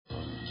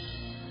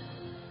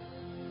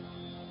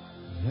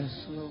Yes,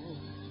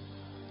 Lord.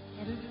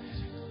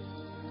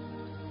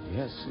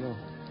 Yes, Lord.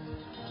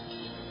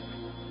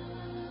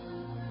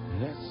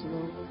 Yes,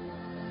 Lord.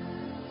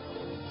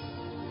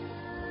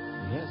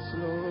 Yes,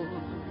 Lord.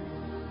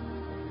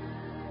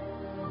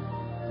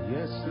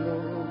 Yes,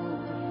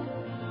 Lord.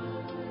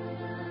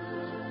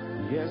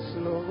 Yes,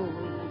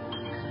 Lord.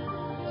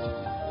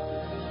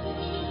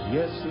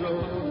 Yes,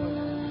 Lord.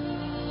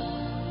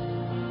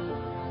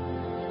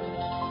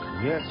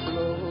 Yes,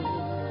 Lord.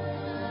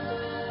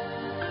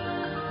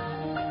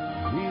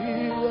 We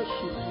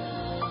worship.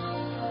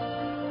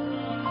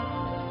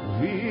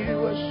 We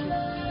worship.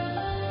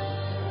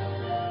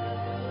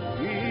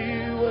 We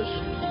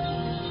worship.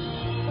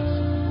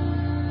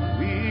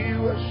 We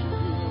worship.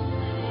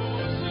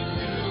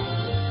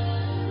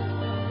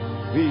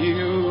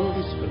 Feel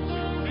this place.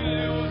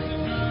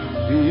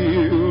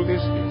 Feel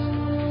this place.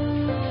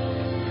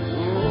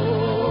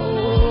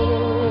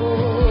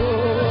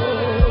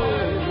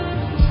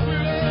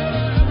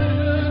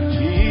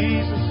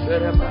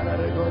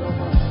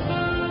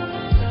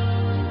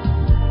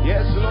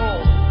 Yes,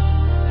 Lord.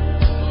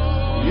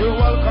 You're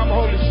welcome,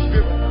 Holy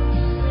Spirit.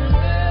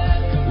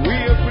 We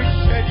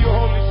appreciate you,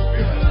 Holy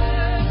Spirit.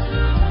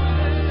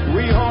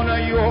 We honor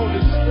you,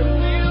 Holy Spirit.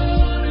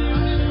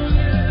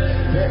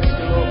 Yes,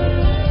 Lord.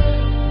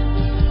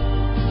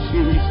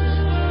 Jesus.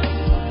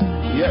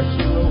 Yes,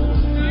 Lord.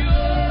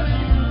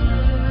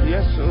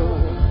 Yes,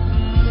 Lord.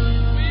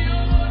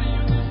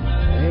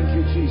 Thank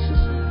you,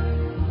 Jesus.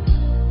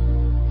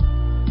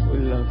 We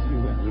love you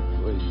and we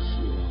praise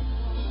you.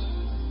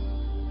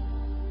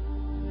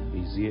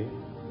 He's here.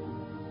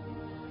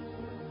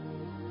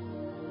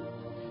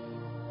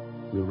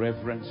 We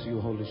reverence you,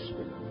 Holy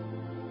Spirit.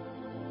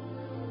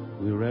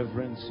 We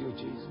reverence you,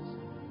 Jesus.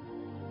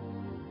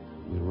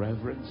 We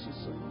reverence you,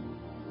 Son.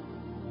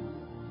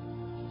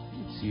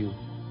 It's you.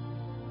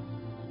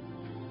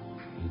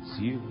 It's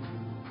you.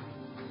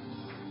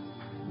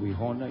 We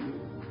honor you.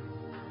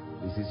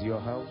 This is your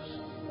house.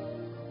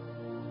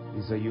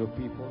 These are your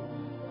people.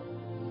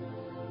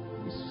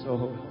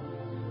 So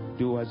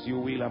do as you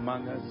will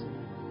among us,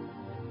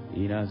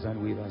 in us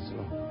and with us,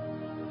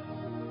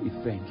 Lord. We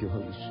thank you,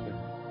 Holy Spirit.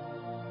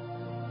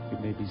 You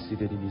may be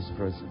seated in His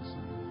presence.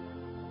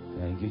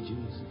 Thank you,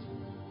 Jesus.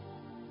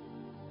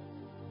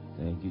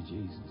 Thank you,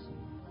 Jesus.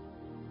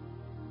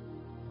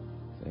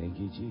 Thank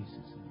you,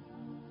 Jesus.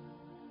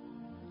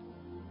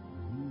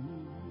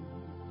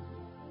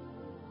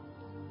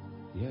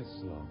 Yes,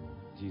 Lord.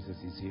 Jesus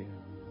is here.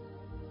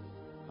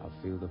 I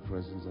feel the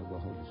presence of the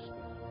Holy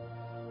Spirit.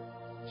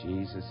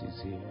 Jesus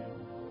is here.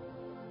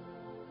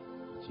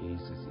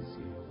 Jesus is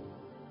here.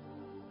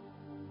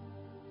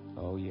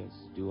 Oh, yes.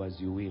 Do as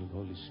you will,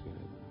 Holy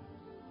Spirit.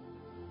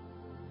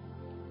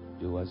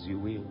 Do as you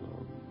will,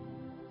 Lord.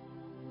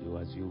 Do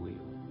as you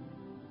will.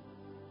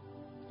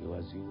 Do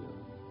as you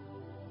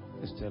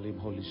will. Just tell Him,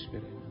 Holy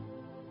Spirit,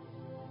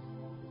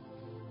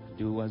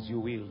 do as you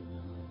will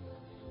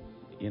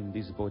in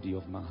this body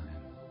of mine.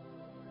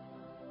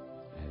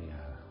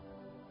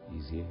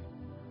 He's here.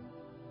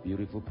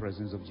 Beautiful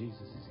presence of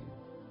Jesus is here.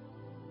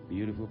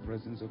 Beautiful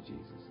presence of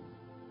Jesus.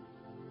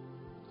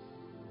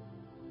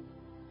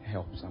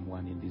 Help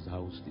someone in this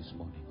house this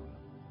morning.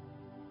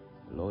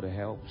 Lord,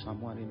 help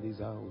someone in this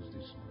house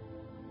this morning.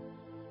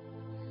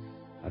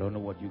 I don't know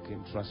what you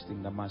can trust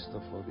in the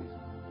Master for this,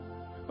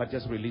 but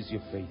just release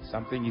your faith.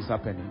 Something is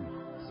happening.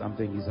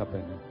 Something is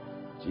happening.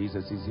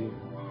 Jesus is here.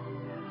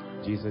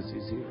 Jesus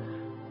is here.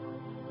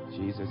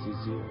 Jesus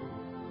is here.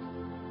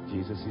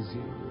 Jesus is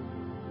here.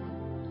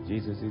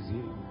 Jesus is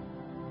here.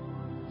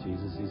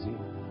 Jesus is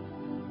here.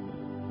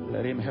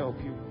 Let Him help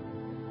you.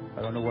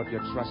 I don't know what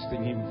you're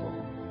trusting Him for,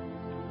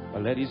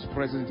 but let His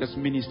presence just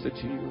minister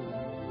to you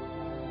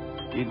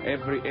in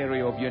every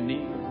area of your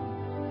need.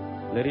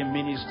 Let Him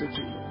minister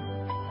to you.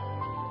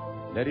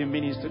 Let Him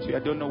minister to you. I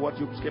don't know what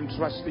you can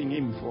trusting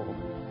Him for.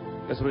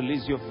 Just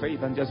release your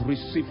faith and just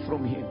receive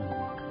from Him.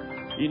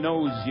 He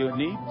knows your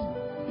need.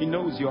 He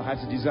knows your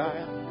heart's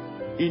desire.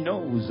 He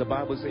knows, the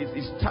Bible says,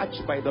 He's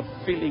touched by the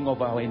feeling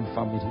of our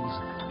infirmities.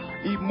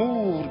 He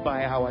moved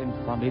by our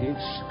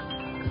infirmities.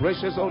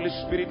 Precious Holy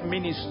Spirit,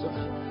 minister.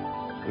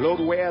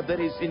 Lord, where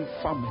there is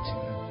infirmity,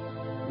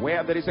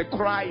 where there is a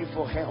cry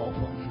for help,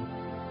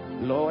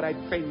 Lord, I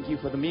thank you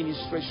for the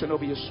ministration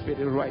of your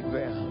Spirit right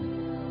there.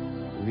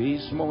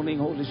 This morning,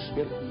 Holy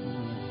Spirit.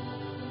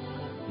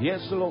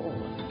 Yes, Lord.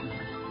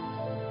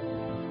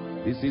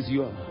 This is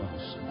your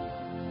house.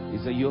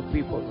 These are your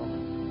people, Lord.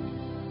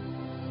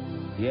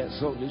 Yes,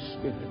 Holy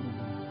Spirit.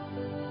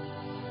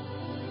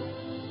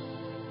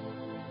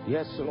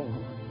 Yes,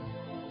 Lord.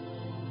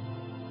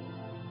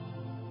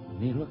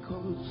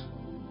 Miracles.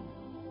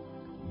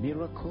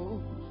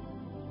 Miracles.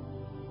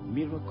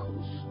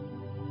 Miracles.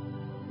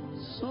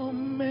 So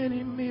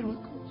many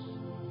miracles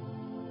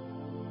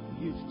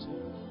you've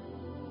done.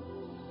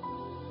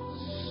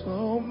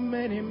 So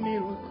many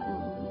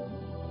miracles.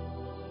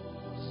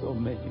 So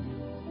many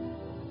miracles.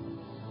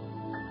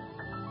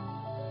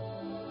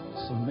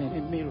 So many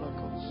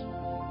miracles.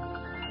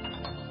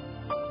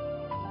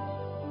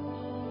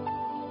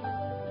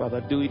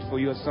 Father, do it for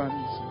your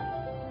sons.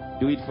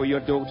 Do it for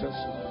your daughters.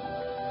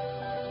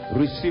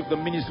 Receive the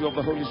ministry of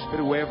the Holy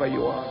Spirit wherever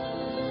you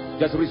are.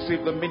 Just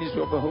receive the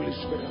ministry of the Holy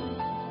Spirit.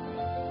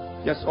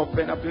 Just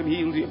open up to him,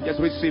 heal him. Just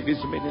receive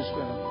his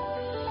ministry.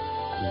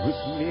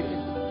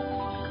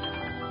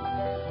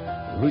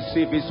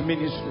 Receive his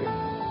ministry.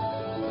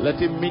 Let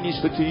him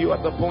minister to you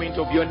at the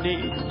point of your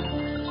need.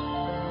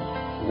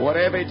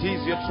 Whatever it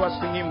is you're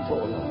trusting him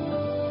for.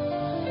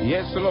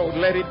 Yes, Lord,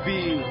 let it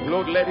be.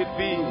 Lord, let it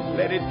be.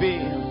 Let it be.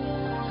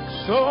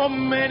 So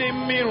many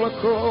miracles.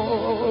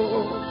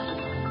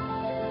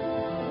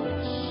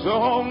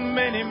 So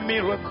many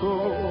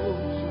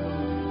miracles.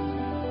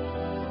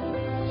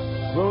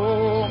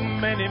 So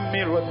many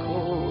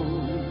miracles.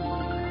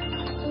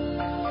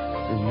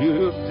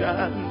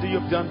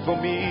 You've done for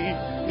me.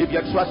 If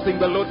you're trusting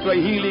the Lord for a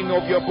healing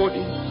of your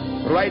body,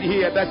 right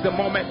here, that's the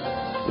moment.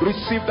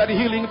 Receive that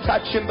healing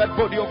touch in that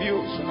body of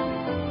yours.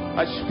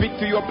 I speak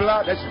to your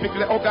blood. I speak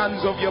to the organs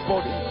of your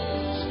body.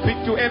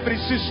 Speak to every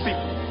system.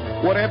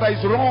 Whatever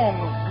is wrong,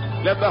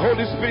 let the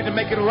Holy Spirit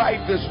make it right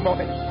this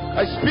morning.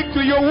 I speak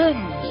to your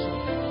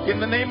wombs.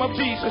 In the name of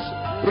Jesus,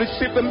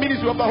 receive the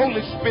ministry of the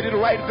Holy Spirit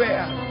right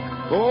there.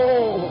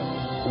 Oh,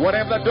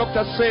 whatever the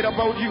doctor said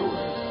about you,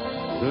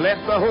 let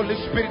the Holy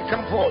Spirit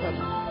come forth.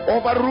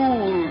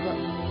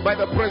 Overruled by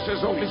the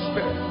precious Holy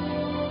Spirit.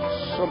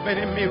 So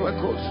many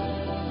miracles.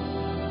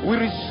 We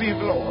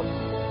receive, Lord.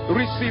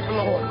 Receive,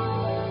 Lord.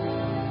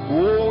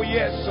 Oh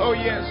yes, oh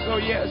yes,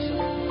 oh yes.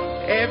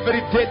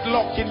 Every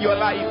deadlock in your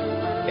life,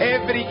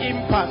 every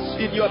impasse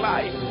in your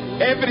life,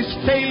 every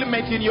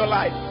stalemate in your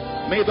life,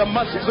 may the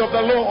mercies of the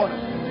Lord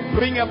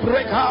bring a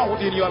breakout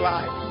in your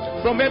life.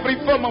 From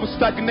every form of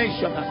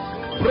stagnation,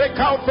 break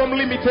out from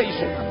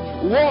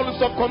limitation,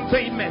 walls of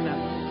containment,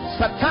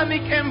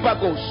 satanic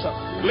embargoes,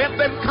 let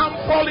them come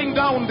falling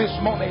down this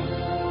morning.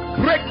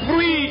 Break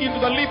free into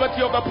the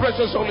liberty of the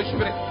precious Holy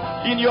Spirit.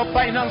 In your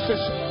finances,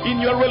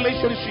 in your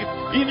relationship,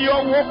 in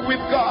your walk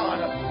with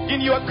God, in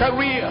your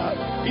career,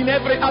 in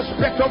every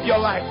aspect of your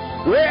life.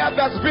 Where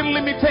there's been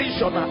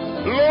limitation,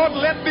 Lord,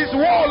 let these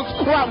walls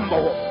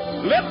crumble.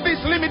 Let these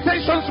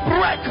limitations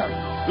break.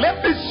 Let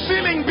this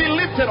ceiling be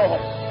lifted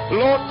up.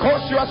 Lord,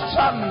 cause your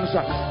sons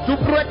to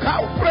break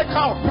out, break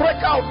out,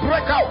 break out,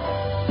 break out.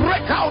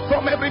 Break out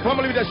from every form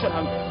of limitation.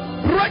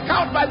 Break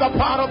out by the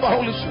power of the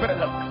Holy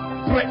Spirit.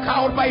 Break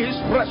out by his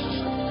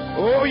presence.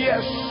 Oh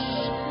yes,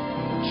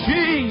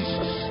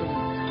 Jesus.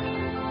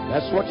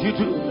 That's what you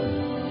do.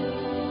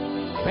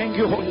 Thank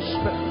you, Holy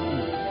Spirit.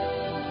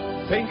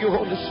 Thank you,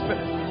 Holy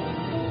Spirit.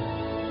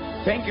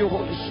 Thank you,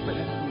 Holy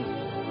Spirit.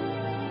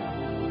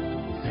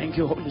 Thank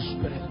you, Holy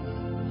Spirit.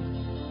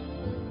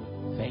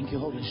 Thank you,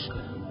 Holy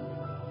Spirit.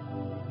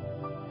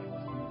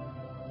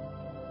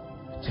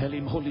 Tell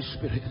him, Holy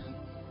Spirit,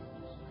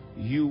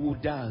 you who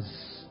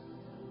does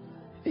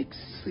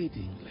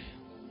exceedingly,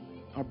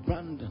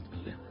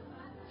 abundantly,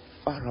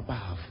 far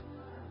above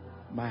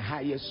my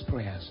highest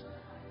prayers,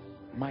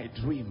 my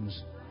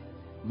dreams,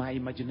 my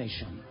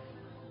imagination.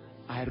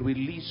 I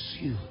release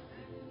you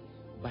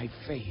by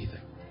faith.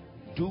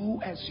 Do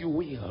as you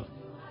will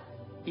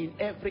in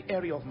every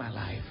area of my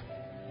life.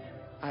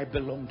 I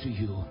belong to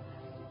you.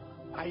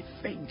 I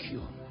thank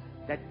you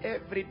that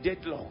every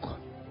deadlock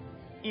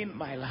in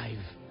my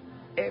life,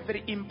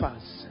 every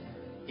impasse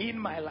in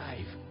my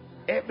life,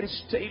 every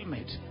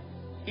stalemate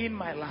in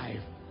my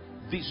life,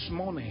 this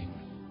morning,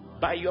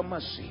 by your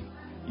mercy,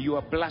 you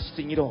are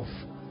blasting it off.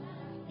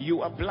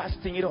 You are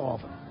blasting it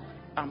off.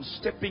 I'm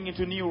stepping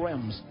into new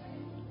realms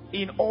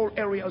in all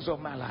areas of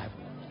my life.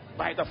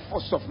 By the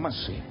force of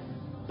mercy,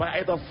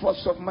 by the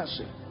force of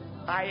mercy,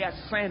 I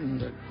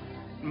ascend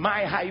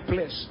my high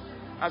place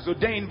as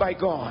ordained by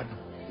God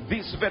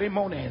this very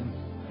morning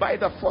by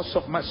the force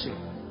of mercy.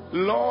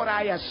 Lord,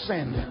 I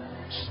ascend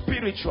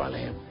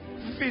spiritually,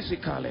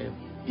 physically,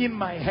 in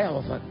my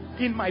health,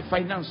 in my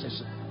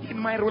finances, in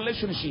my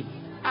relationship.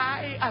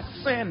 I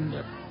ascend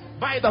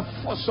by the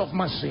force of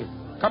mercy.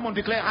 Come on,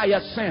 declare, I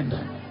ascend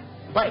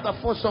by the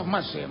force of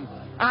mercy.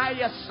 I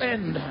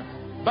ascend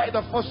by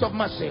the force of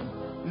mercy.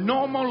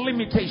 No more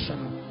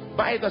limitation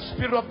by the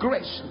Spirit of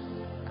grace.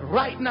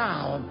 Right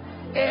now,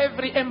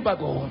 every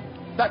embargo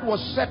that was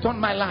set on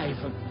my life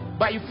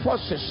by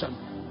forces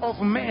of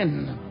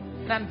men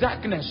and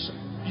darkness,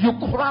 you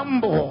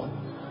crumble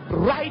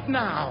right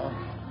now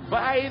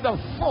by the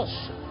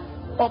force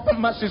of the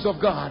mercies of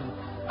God.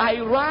 I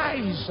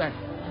rise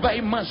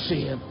by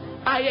mercy.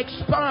 I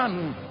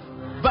expand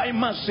by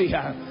mercy.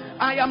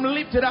 I am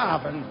lifted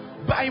up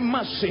by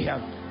mercy.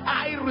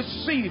 I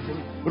receive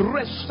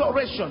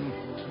restoration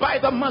by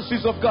the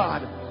mercies of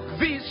God.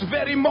 This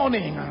very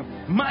morning,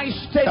 my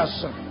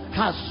status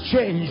has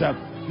changed.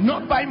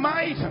 Not by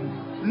might,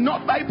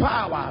 not by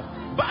power,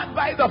 but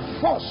by the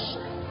force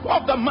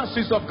of the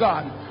mercies of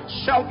God.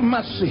 Shout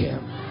mercy,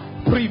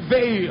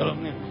 prevail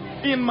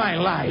in my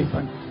life.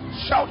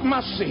 Shout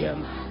mercy,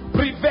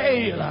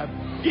 prevail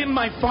in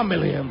my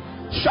family.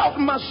 Shout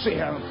mercy,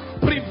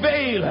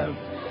 prevail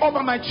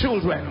over my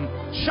children.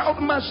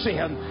 Shout mercy,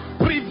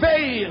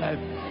 prevail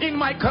in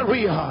my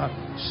career.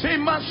 Say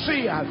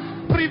mercy,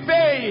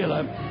 Prevail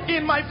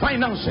in my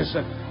finances.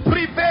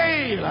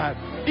 Prevail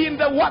in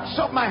the works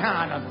of my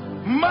hand.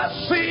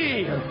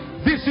 Mercy,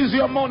 this is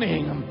your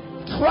morning.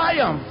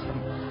 Triumph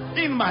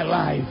in my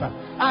life.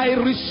 I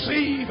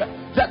receive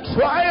the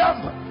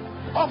triumph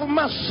of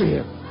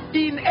mercy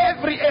in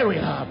every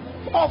area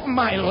of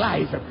my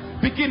life,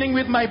 beginning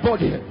with my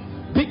body,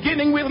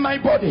 beginning with my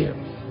body,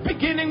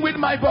 beginning with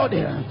my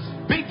body,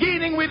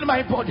 beginning with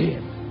my body,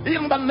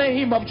 in the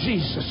name of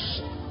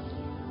Jesus.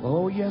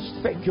 Oh yes,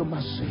 thank you,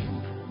 mercy.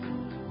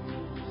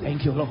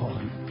 Thank you,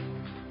 Lord.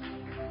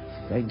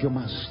 Thank you,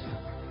 Master.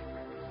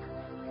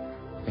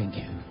 Thank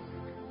you.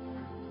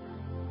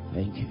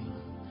 Thank you.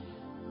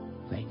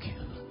 Thank you.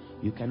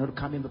 You cannot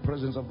come in the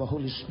presence of the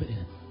Holy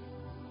Spirit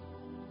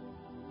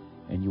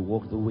and you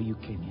walk the way you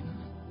came in.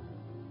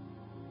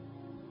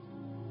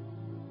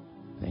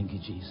 Thank you,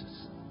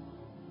 Jesus.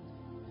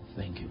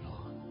 Thank you,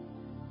 Lord.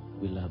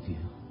 We love you.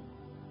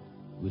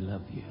 We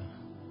love you.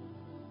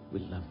 We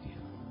love you.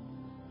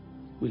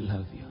 We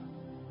love you.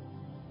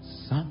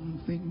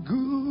 Something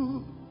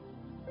good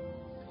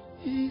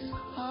is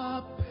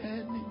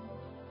happening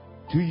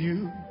to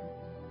you.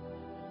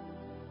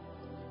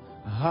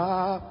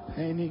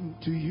 Happening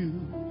to you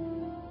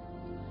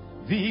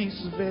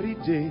this very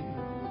day.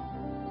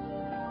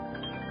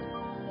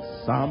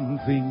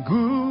 Something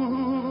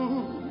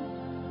good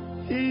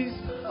is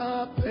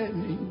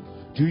happening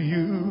to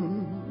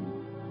you.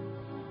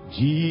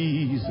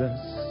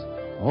 Jesus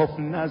of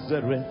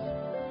Nazareth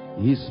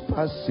is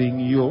passing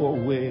your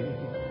way.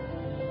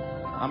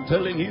 I'm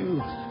telling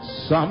you,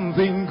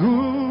 something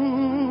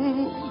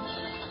good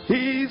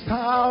is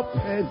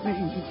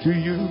happening to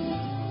you.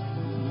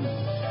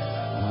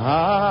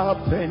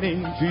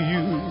 Happening to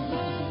you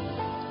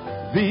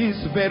this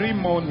very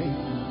morning.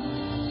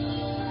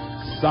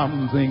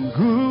 Something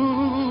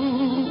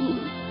good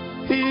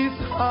is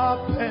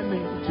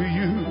happening to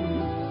you.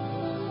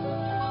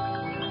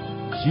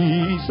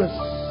 Jesus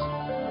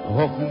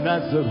of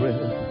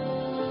Nazareth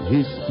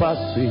is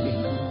passing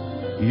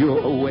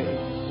your way.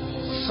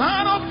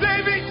 Son of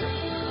David,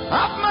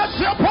 have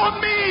mercy upon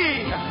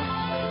me.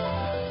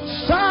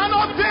 Son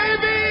of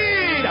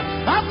David,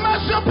 have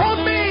mercy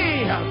upon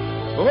me.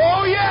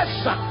 Oh yes,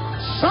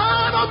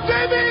 Son of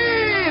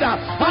David,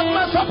 have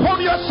mercy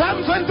upon your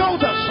sons and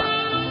daughters.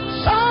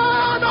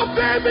 Son of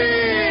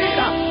David,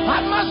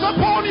 have mercy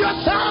upon your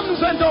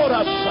sons and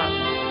daughters.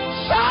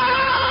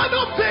 Son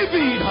of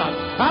David,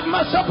 have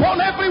mercy upon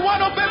every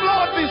one of them,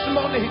 Lord, this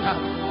morning.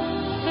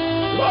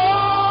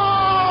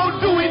 Oh,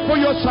 do it for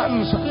your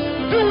sons.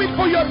 Do it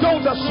for your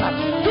daughters.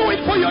 Do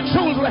it for your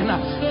children.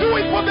 Do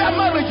it for their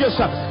marriages.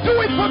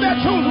 Do it for their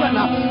children.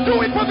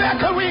 Do it for their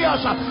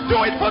careers.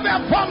 Do it for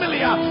their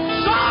family.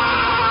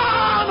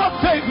 Son of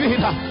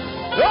David.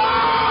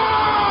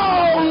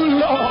 Oh,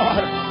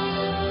 Lord.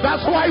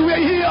 That's why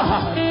we're here.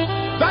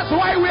 That's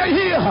why we're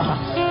here.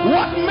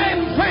 What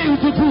men fail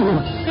to do,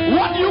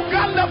 what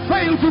Uganda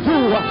failed to do,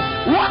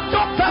 what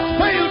doctors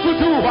failed to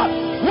do,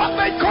 what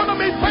the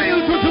economy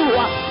failed to do.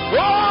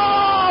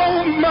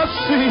 Oh,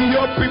 mercy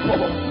your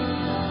people.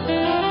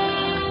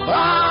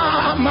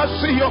 Ah,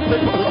 mercy your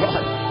people,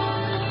 Lord.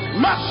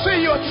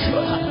 Mercy your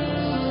children.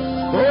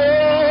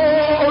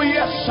 Oh,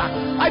 yes.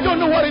 I don't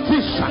know what it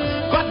is,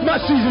 but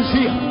mercy is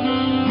here.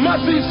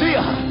 Mercy is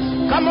here.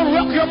 Come on,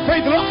 rock your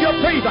faith, rock your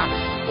faith.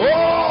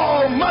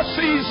 Oh,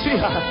 mercy is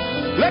here.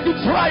 Let it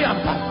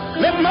triumph.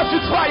 Let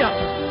mercy triumph.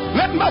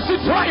 Let mercy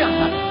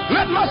triumph.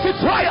 Let mercy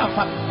triumph.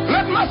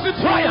 Let mercy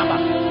triumph.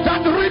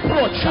 That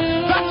reproach,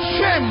 that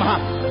shame,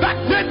 that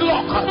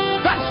deadlock,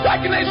 that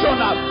stagnation.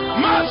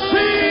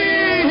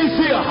 Mercy is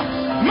here.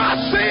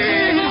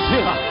 Mercy is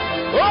here.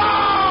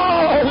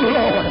 Oh,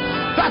 Lord.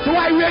 That's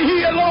why we're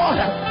here, Lord.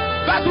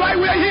 That's why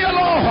we're here,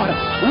 Lord.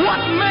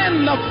 What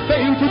men have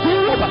failed to do,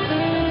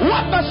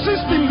 what the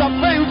systems have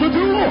failed to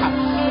do,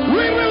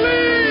 we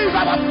release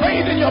our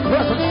faith in your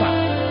presence.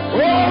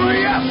 Oh,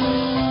 yes.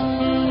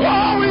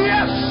 Oh,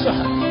 yes.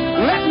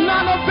 Let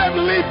none of them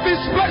leave this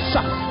place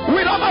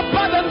with other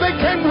burden they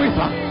came with.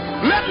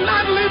 Let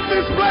none leave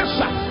this place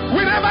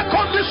with every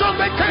condition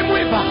they came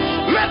with.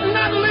 Let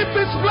none leave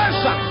this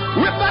place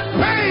with that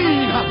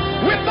pain,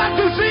 with that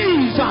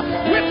disease,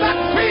 with that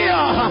fear,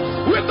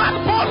 with that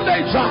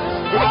bondage.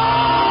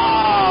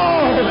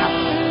 Oh,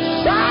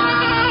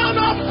 Son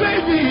of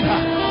David,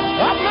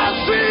 have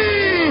mercy.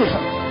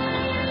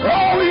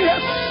 Oh,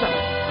 yes.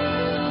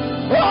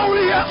 Oh,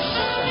 yes.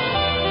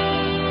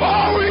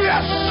 Oh,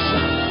 yes.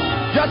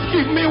 Just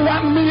give me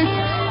 1 minute.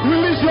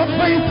 Release your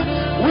faith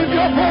with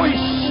your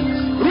voice.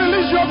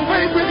 Release your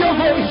faith with your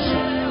voice.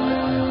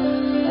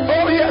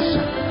 Oh, yes.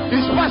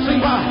 It's passing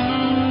by.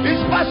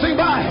 It's passing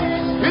by.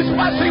 It's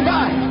passing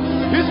by.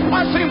 It's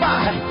passing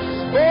by.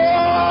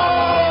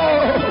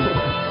 Oh.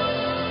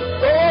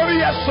 Oh,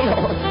 yes,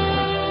 Lord.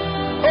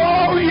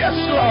 Oh, yes,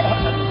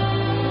 Lord.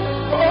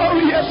 Oh,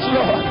 yes,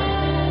 Lord.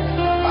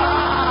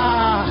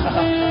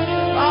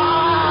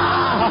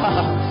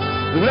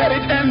 Let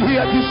it end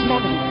here this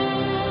morning.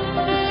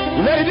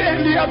 Let it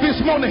end here this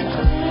morning.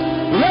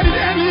 Let it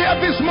end here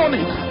this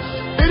morning.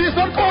 It is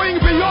not going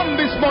beyond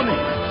this morning.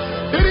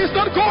 It is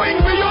not not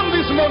going beyond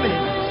this morning.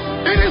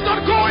 It is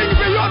not going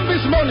beyond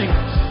this morning.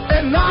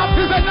 Enough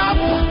is enough.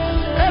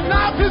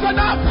 Enough is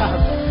enough.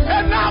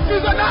 Enough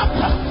is enough.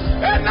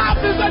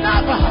 Enough is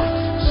enough.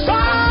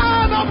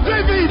 Son of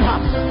David,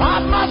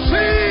 have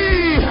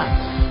mercy.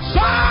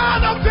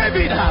 Son of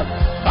David, have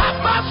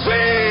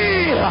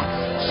mercy.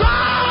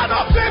 Son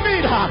of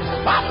David,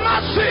 have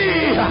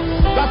mercy.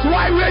 That's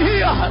why we're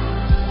here.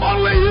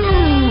 Only you.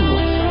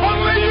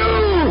 Only you.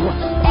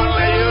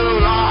 Only you,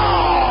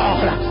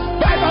 Lord.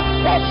 By the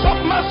force of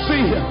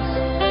mercy.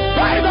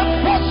 By the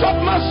force of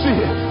mercy.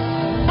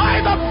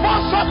 By the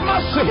force of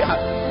mercy.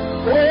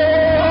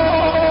 Oh,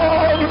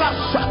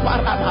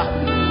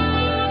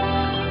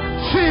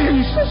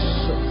 Jesus.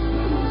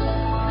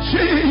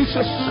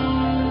 Jesus.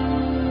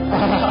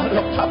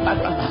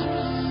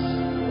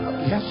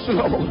 Yes,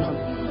 Lord.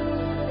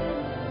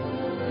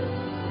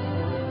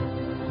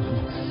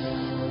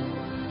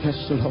 Yes,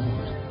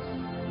 Lord.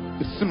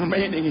 It's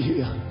remaining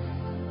here.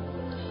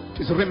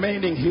 It is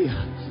remaining here.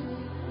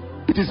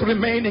 It is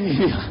remaining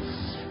here.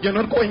 You're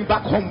not going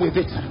back home with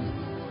it.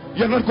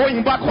 You're not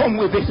going back home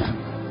with it.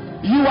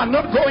 You are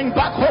not going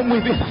back home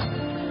with it.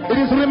 It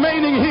is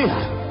remaining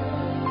here.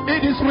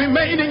 It is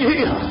remaining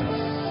here.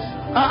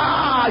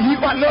 You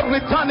are not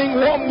returning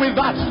home with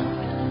that.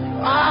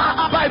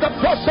 By the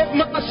force of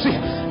mercy,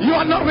 you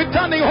are not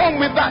returning home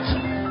with that.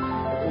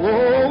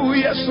 Oh,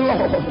 yes,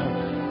 Lord.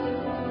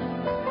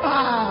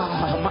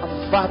 My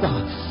Father.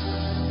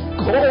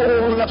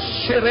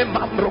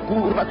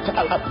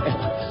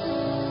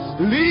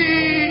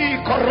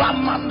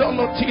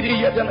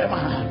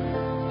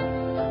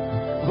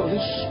 Holy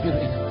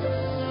Spirit.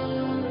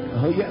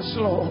 Oh, yes,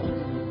 Lord.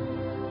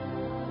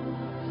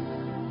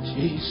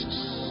 Jesus.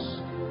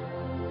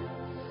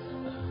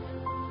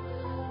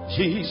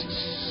 Jesus.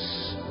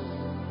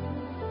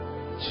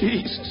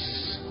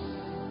 Jesus.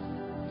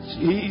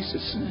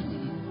 Jesus.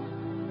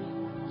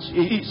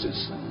 Jesus.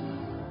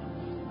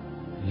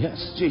 Yes,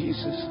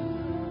 Jesus.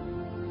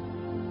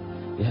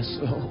 Yes,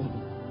 Lord.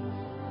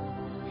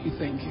 We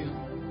thank you.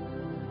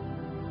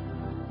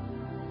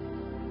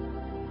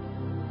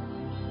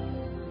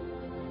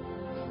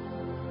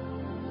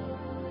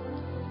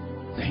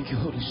 Thank you,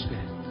 Holy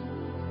Spirit.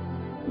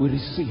 We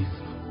receive.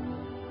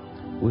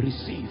 We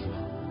receive.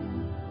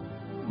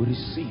 We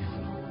receive.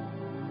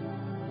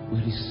 We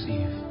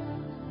receive.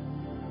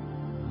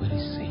 We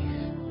receive.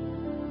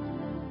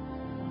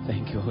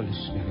 Thank you, Holy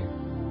Spirit.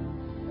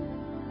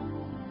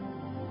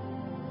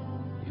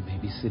 You may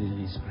be seated in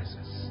His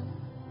presence.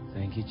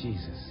 Thank you,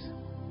 Jesus.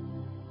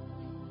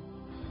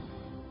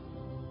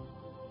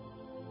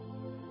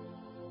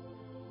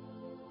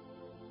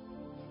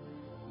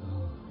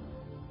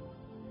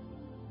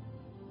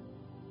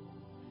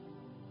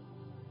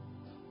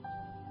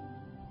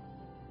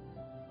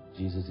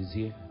 Jesus is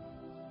here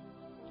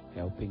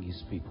helping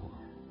His people.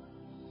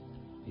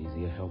 He's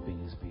here helping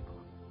His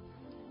people.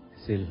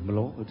 Say,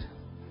 Lord,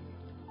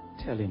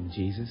 tell Him,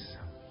 Jesus,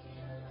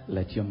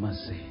 let your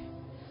mercy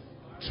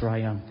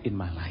triumph in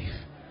my life.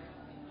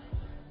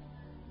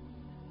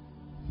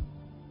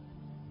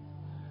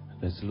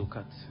 Let's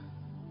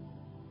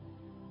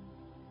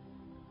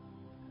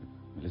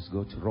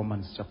go to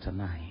Romans chapter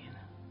 9.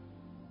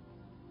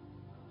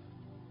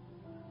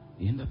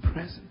 In the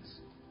presence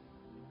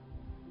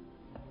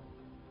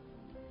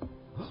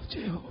of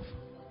Jehovah,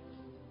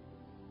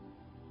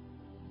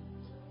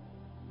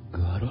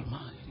 God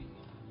Almighty,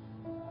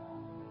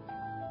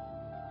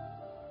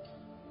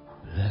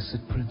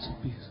 blessed Prince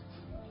of Peace.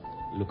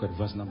 Look at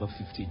verse number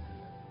 15.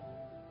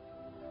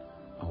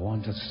 I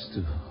want us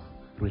to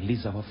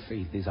release our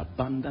faith. There's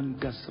abundant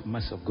grace of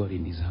mercy of God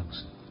in this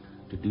house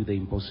to do the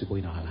impossible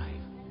in our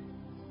life.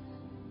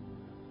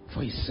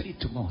 For He said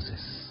to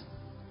Moses,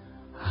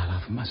 I'll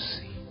have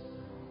mercy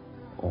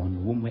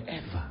on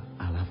whomever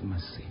I'll have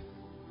mercy.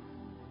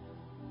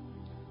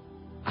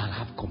 I'll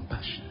have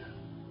compassion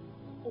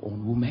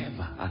on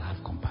whomever I'll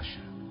have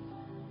compassion.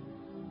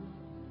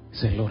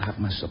 Say, Lord, have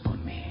mercy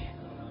upon me.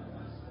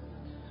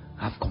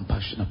 Have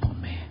compassion upon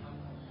me.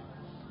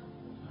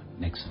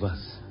 Next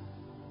verse.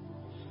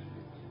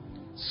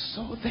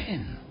 So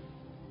then,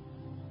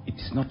 it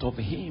is not of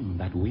him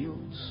that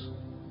wills,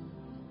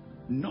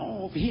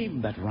 nor of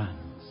him that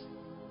runs,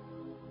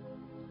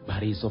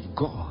 but it is of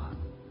God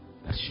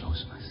that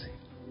shows mercy.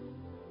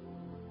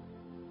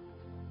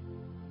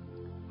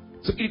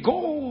 So it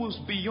goes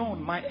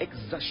beyond my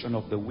exertion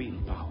of the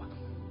willpower.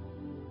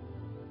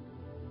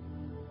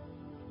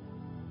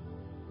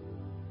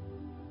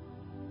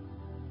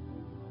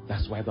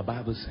 That's why the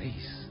Bible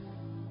says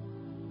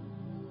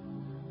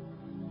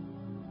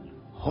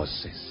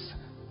horses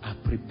are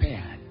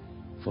prepared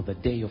for the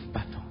day of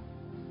battle,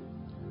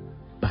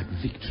 but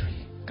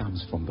victory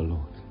comes from the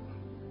Lord.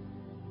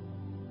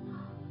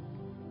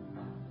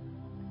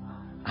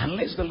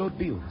 Unless the Lord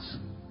builds,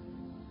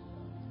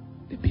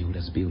 the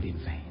builders build in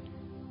vain.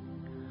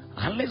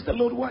 Unless the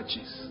Lord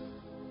watches,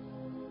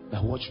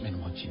 the watchmen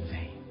watch in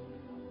vain.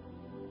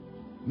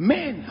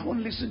 Men, I want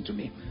to listen to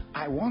me.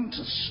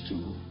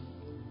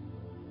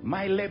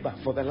 My labor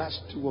for the last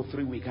 2 or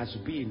 3 weeks has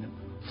been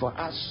for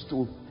us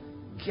to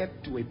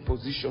get to a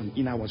position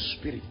in our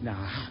spirit, in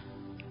our heart,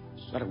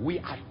 so that we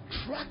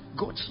attract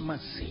God's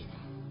mercy.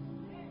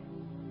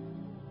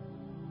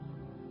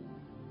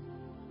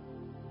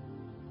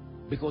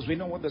 Because we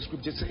know what the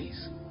scripture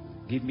says.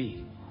 Give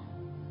me.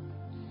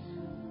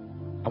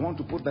 I want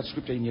to put that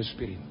scripture in your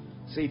spirit.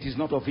 Say, it is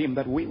not of him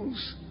that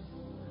wills.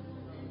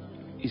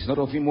 It's not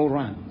of him who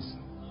runs.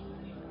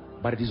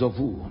 But it is of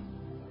who?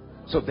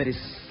 So there is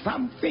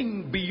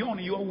something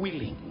beyond your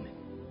willing.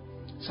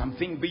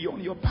 Something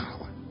beyond your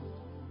power.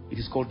 It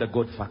is called the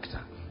God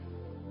factor.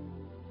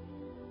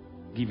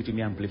 Give it to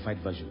me,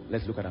 Amplified Version.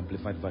 Let's look at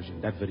Amplified Version.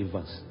 That very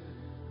verse.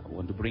 I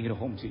want to bring it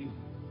home to you.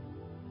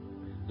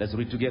 Let's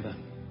read together.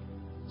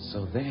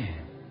 So then,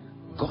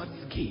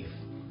 God's gift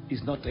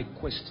is not a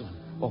question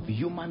of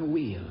human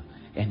will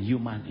and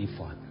human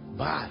effort,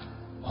 but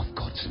of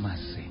God's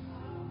mercy.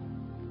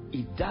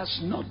 It does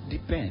not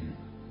depend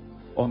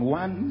on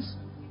one's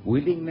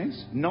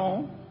willingness,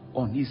 nor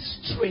on his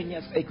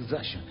strenuous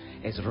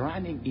exertion as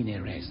running in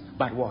a race,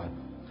 but what?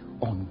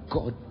 On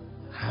God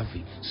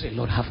having. Say,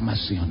 Lord, have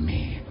mercy on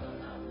me.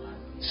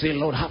 Say,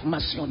 Lord, have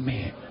mercy on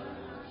me.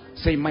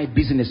 Say, my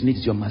business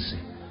needs your mercy.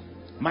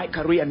 My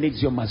career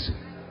needs your mercy.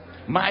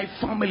 My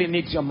family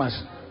needs your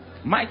mercy.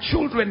 My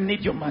children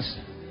need your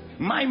mercy.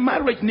 My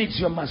marriage needs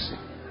your mercy.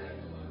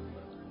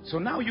 So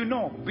now you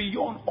know,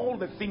 beyond all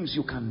the things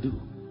you can do,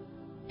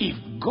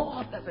 if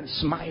God doesn't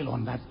smile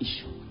on that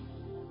issue,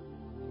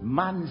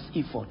 man's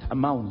effort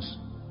amounts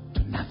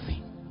to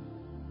nothing.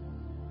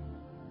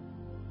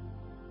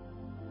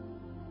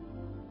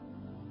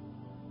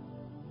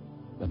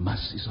 The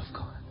mercies of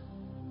God.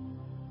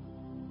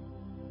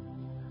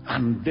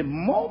 And the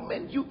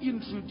moment you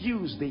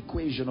introduce the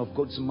equation of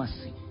God's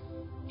mercy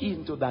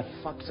into that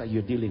factor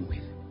you're dealing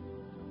with,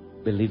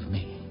 believe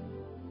me,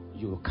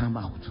 you will come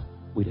out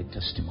with a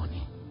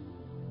testimony.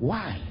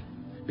 Why?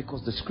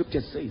 Because the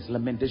scripture says,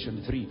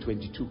 Lamentation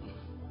 3:22.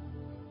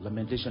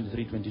 Lamentation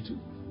 3:22.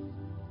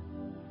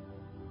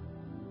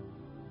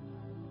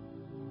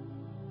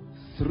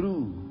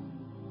 Through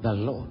the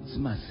Lord's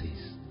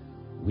mercies,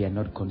 we are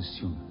not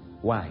consumed.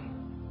 Why?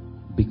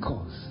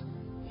 Because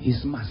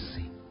his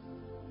mercy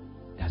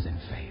doesn't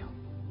fail.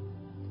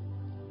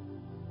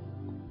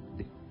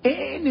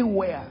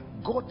 Anywhere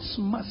God's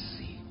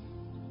mercy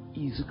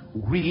is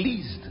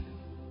released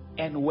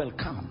and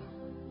welcome,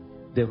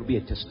 there will be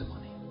a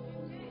testimony.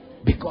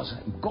 Because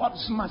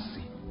God's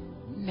mercy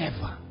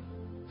never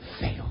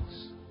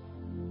fails.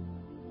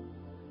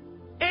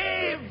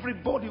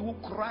 Everybody who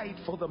cried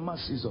for the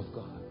mercies of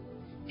God,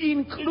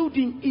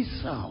 including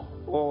Esau.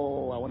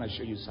 Oh, I want to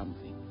show you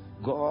something.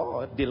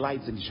 God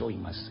delights in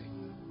showing mercy.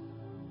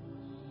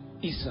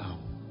 Esau,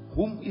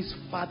 whom his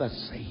father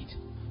said,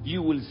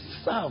 you will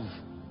serve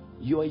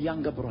your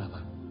younger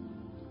brother.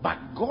 But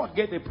God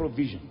gave a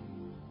provision.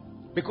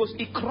 Because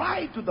he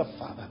cried to the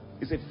father.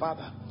 He said,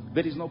 Father,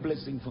 there is no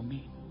blessing for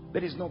me.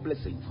 There is no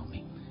blessing for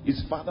me.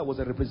 His father was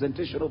a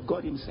representation of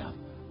God himself.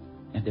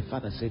 And the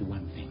father said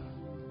one thing.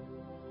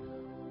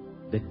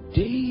 The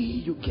day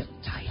you get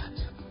tired,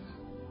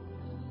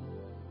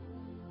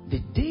 the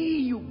day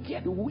you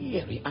get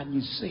weary and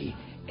you say,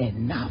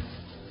 enough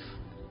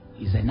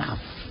is enough,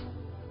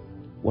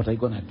 what are you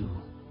going to do?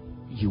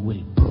 You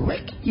will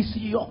break his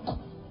yoke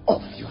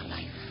off your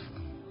life.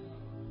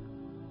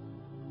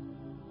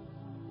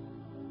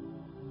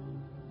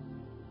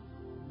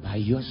 By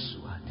your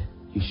sword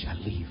you shall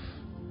live,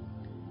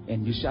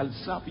 and you shall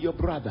serve your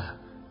brother.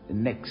 The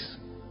next,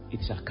 it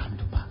shall come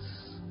to pass,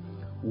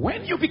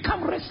 when you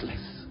become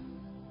restless,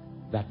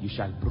 that you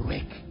shall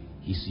break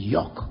his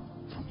yoke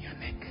from your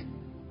neck.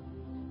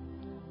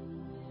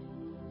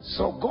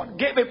 So God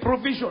gave a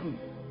provision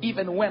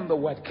even when the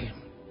word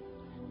came.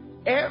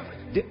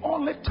 The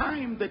only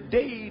time, the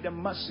day the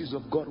mercies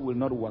of God will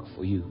not work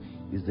for you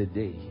is the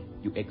day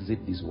you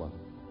exit this world.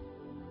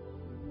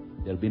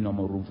 There'll be no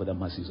more room for the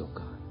mercies of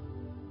God.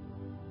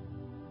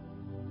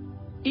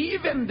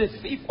 Even the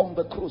thief on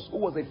the cross, who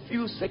was a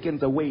few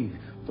seconds away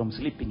from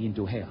slipping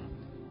into hell,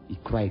 he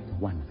cried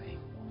one thing: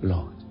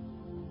 Lord,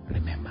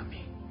 remember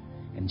me.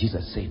 And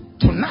Jesus said,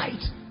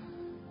 tonight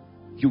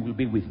you will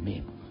be with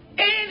me.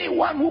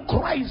 Anyone who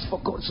cries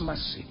for God's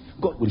mercy,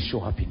 God will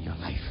show up in your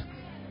life.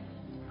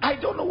 I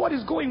don't know what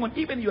is going on,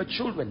 even your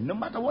children, no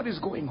matter what is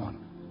going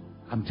on.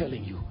 I'm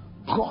telling you,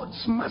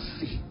 God's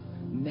mercy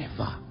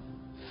never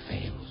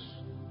fails.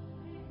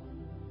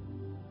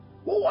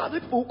 Who are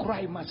the people who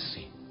cry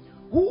mercy?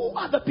 Who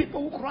are the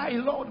people who cry,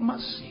 Lord,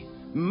 mercy?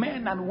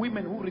 Men and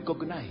women who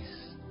recognize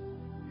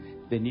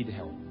they need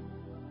help.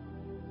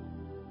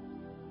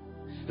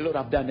 Lord,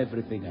 I've done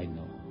everything I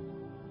know.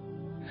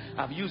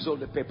 I've used all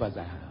the papers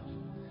I have.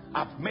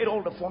 I've made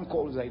all the phone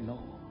calls I know.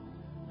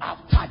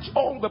 I've touched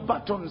all the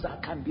buttons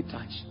that can be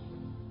touched.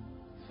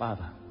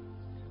 Father,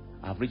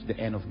 I've reached the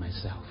end of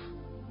myself.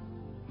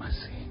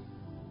 Mercy.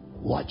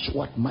 Watch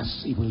what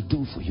mercy will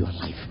do for your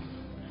life.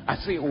 I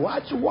say,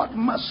 watch what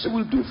mercy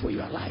will do for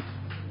your life.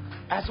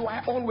 That's why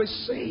I always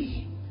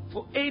say,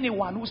 for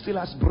anyone who still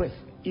has breath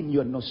in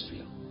your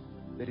nostril,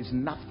 there is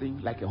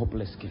nothing like a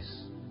hopeless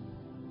case.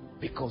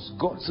 Because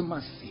God's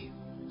mercy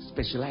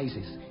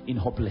specializes in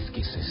hopeless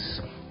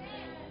cases.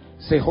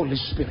 Say, Holy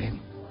Spirit,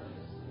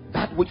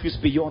 that which is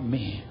beyond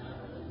me,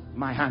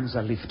 my hands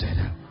are lifted.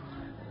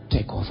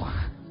 Take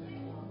over.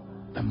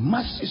 The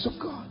mercies of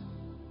God.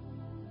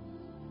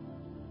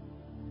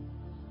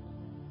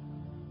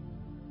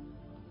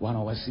 One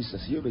of our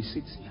sisters here, they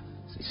sits here.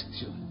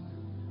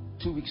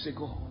 2 weeks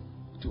ago,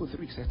 2 or 3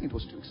 weeks, I think it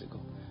was 2 weeks ago,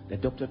 the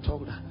doctor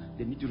told her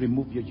they need to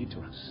remove your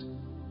uterus.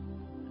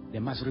 They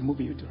must remove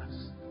your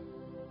uterus.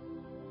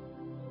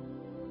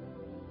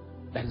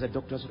 That is a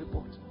doctor's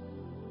report.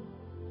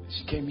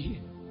 She came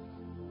here.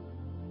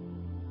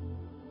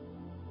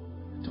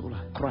 I told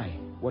her, cry.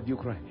 What do you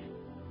cry?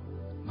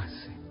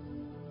 Mercy.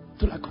 I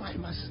told her, cry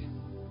mercy.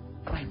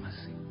 Cry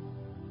mercy.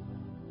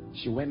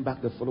 She went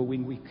back the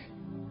following week.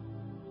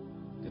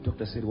 The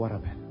doctor said, what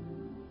happened?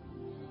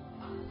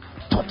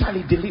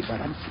 Totally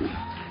delivered and free.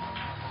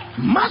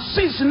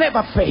 Mercies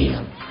never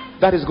fail.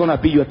 That is going to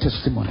be your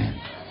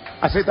testimony.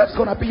 I said, that's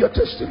going to be your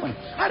testimony.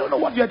 I don't know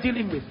what you are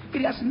dealing with.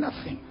 It has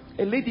nothing.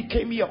 A lady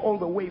came here all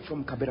the way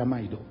from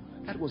Kaberamaido.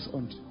 That was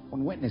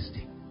on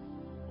Wednesday.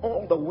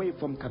 All the way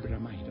from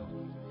Kaberamaido.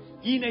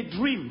 In a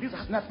dream. This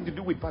has nothing to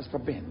do with Pastor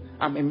Ben.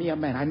 I'm a mere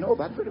man. I know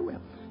that very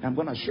well. I'm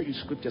going to show you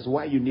scriptures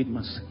why you need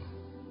mercy.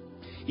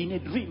 In a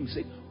dream, he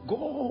said,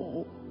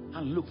 go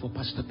and look for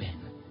Pastor Ben.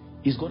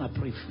 He's going to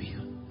pray for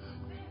you.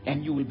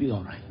 And you will be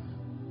all right.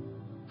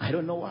 I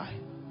don't know why.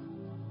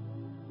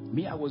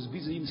 Me, I was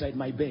busy inside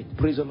my bed.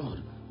 Praise the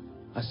Lord.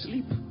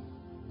 Asleep.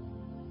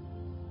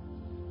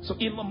 So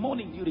in the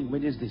morning during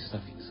Wednesday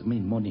service,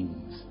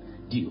 mornings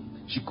due,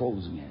 she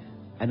calls me.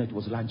 I know it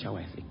was lunch hour,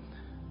 I think.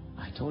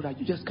 I told her,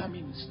 you just come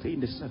in, stay in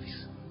the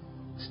service.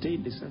 Stay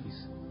in the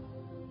service.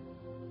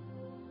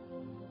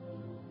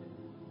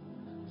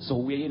 So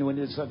we're in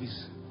Wednesday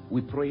service.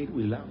 We prayed,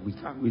 we laughed, we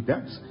sang, we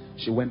danced.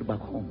 She went back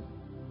home.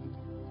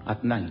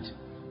 At night,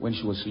 when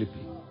she was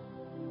sleeping,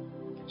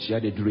 she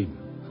had a dream.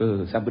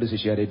 Somebody said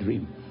she had a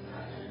dream.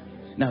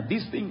 Now,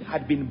 this thing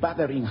had been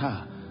bothering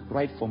her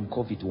right from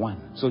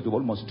COVID-1. So it was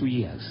almost 2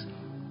 years.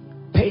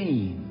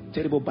 Pain,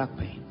 terrible back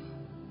pain.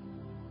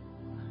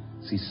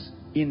 She's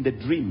in the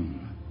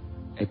dream,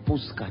 a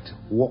postcard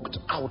walked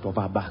out of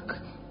her back.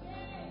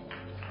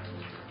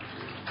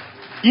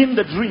 In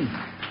the dream,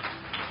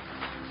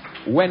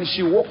 when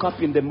she woke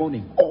up in the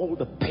morning, all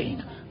the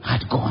pain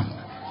had gone.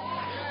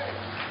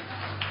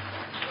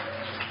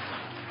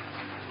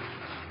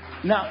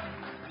 Now,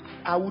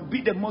 I would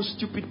be the most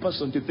stupid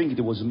person to think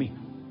it was me,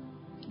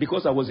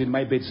 because I was in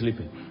my bed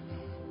sleeping.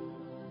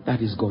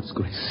 That is God's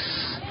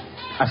grace.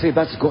 I say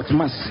that's God's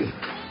mercy.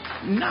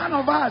 None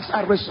of us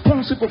are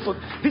responsible for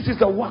this. Is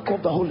the work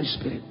of the Holy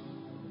Spirit.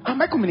 Am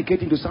I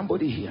communicating to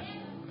somebody here?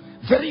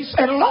 There is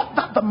a lot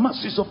that the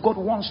mercies of God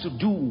wants to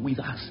do with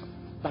us,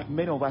 but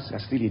many of us are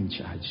still in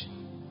charge.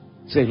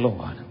 Say,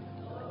 Lord,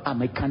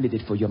 I'm a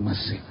candidate for your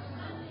mercy.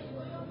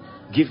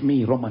 Give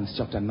me Romans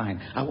chapter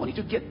 9. I want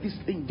you to get this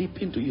thing deep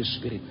into your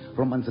spirit.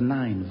 Romans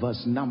 9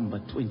 verse number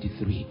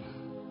 23.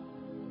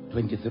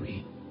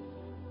 23.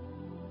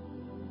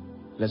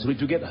 Let's read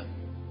together.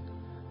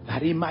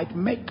 That he might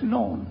make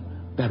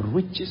known the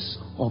riches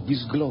of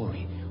his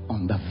glory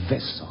on the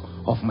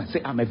vessel of mercy.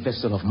 Say, I'm a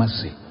vessel of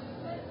mercy.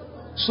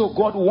 So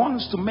God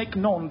wants to make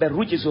known the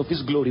riches of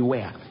his glory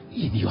where?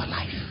 In your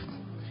life.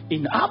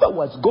 In other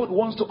words, God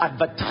wants to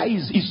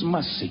advertise his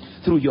mercy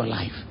through your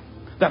life.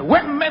 That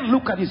when men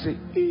look at it, say,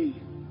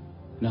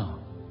 no,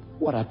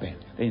 what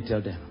happened? Then you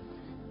tell them,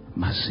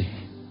 mercy.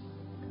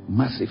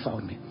 Mercy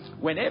found me.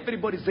 When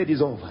everybody said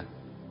it's over,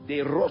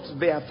 they wrote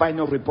their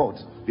final report.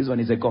 This one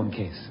is a gone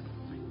case.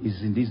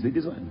 Is in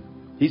this one.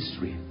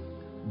 History.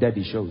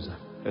 Daddy shows up.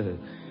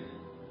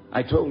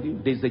 I told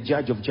you, there's the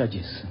judge of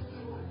judges.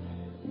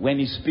 When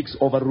he speaks,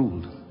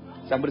 overruled.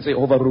 Somebody say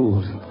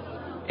overruled.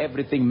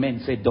 Everything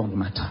men say don't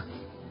matter.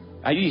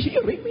 Are you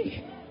hearing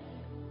me?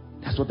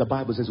 That's what the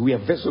Bible says. We are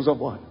vessels of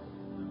what?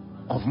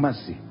 Of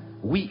mercy.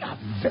 We are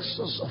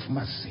vessels of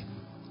mercy.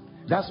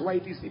 That's why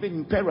it is even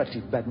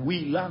imperative that we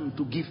learn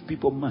to give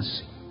people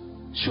mercy.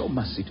 Show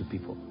mercy to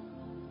people.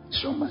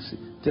 Show mercy.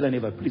 Tell a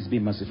neighbor, please be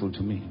merciful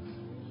to me.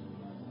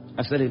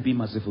 I said, be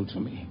merciful to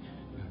me.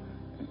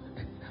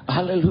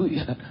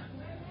 Hallelujah.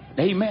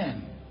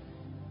 Amen.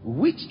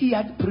 Which he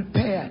had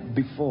prepared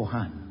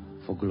beforehand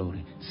for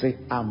glory. Say,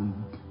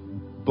 I'm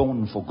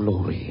born for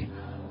glory.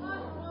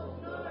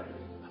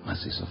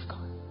 Mercies of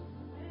God.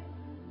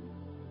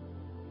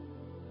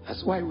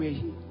 That's why we're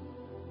here.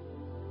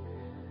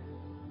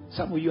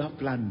 Some of you have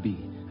plan B.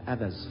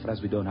 Others, for us,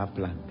 we don't have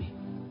plan B.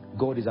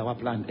 God is our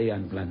plan A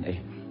and plan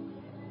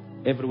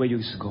A. Everywhere you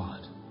is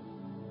God.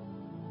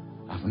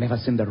 I've never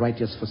seen the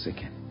righteous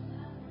forsaken,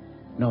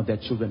 nor their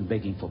children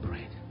begging for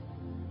bread.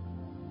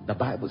 The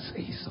Bible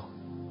says so.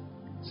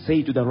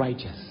 Say to the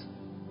righteous,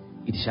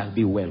 it shall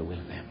be well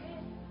with them.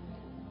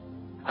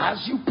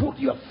 As you put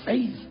your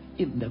faith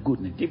in the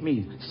goodness. Give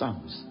me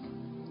Psalms.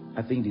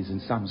 I think it is in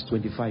Psalms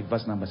 25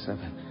 verse number 7.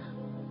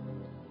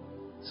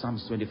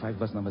 Psalms 25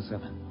 verse number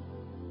 7.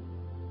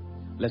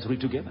 Let's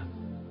read together.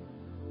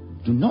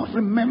 Do not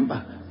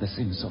remember the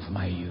sins of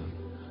my youth,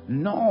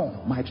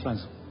 No, my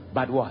trans.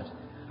 But what?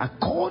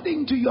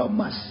 According to your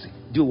mercy,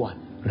 do what?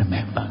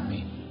 Remember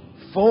me.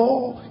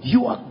 For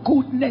your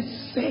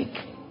goodness' sake.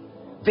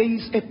 There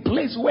is a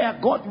place where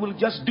God will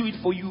just do it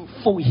for you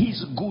for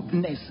his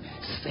goodness'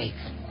 sake.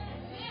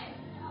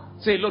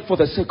 Say, Lord, for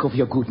the sake of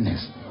your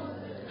goodness,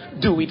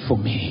 do it for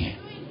me.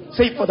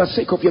 Say, for the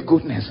sake of your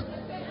goodness,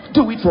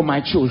 do it for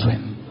my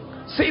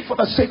children. Say, for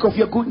the sake of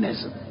your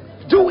goodness,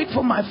 do it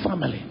for my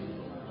family.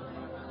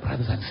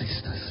 Brothers and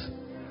sisters,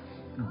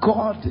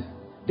 God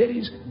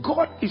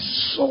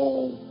is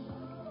so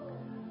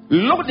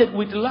loaded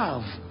with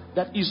love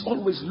that is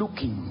always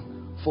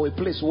looking for a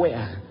place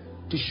where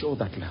to show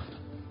that love.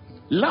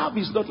 Love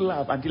is not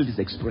love until it is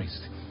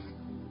expressed.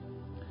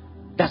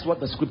 That's what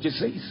the scripture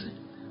says.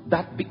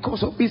 That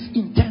because of this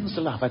intense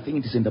love, I think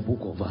it is in the book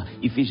of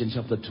Ephesians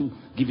chapter 2.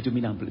 Give it to me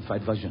in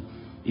Amplified Version.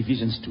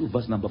 Ephesians 2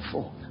 verse number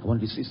 4. I want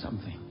to see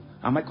something.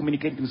 Am I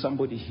communicating to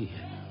somebody here?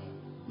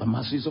 The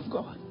mercies of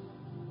God.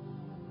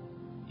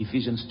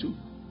 Ephesians 2.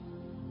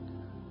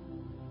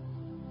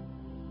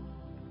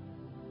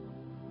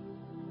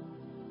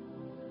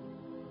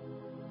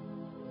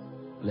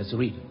 Let's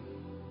read.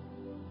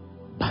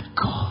 But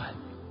God,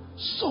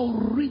 so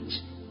rich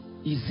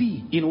is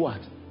he in what?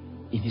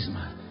 In his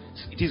mercy.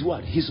 It is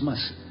what? His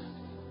mercy.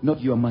 Not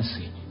your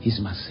mercy. His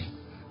mercy.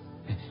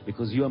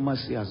 Because your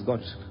mercy has got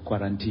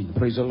quarantine.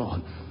 Praise the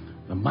Lord.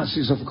 The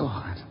mercies of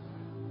God.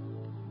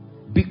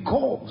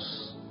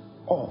 Because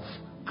of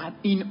and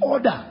in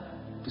order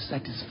to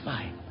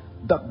satisfy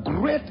the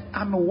great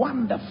and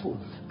wonderful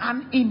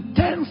and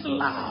intense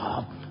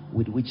love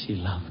with which he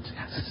loved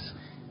us.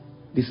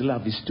 This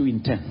love is too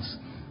intense.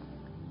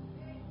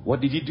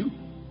 What did he do?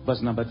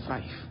 Verse number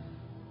 5.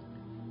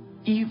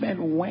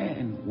 Even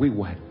when we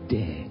were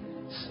dead,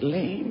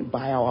 slain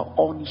by our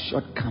own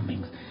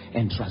shortcomings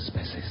and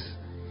trespasses,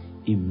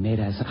 he made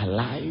us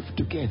alive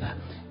together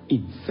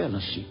in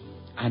fellowship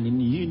and in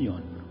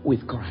union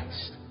with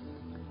Christ.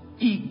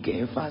 He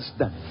gave us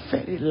the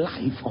very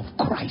life of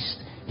Christ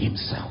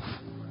himself,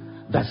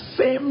 the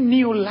same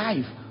new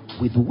life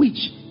with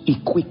which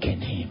he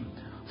quickened him.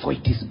 For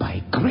it is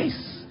by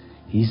grace,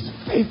 his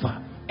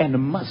favor and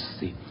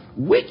mercy,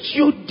 which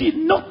you did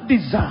not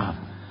deserve,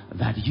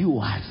 that you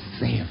are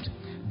saved,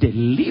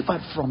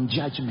 delivered from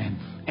judgment,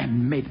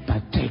 and made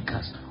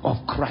partakers of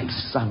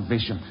Christ's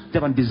salvation.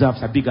 That one deserves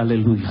a big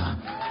hallelujah.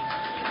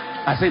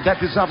 I say that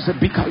deserves a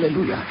big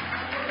hallelujah.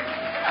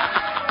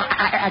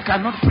 I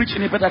cannot preach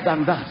any better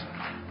than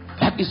that.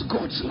 That is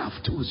God's love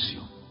towards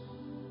you.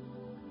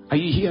 Are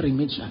you hearing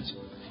me, church?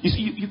 You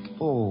see,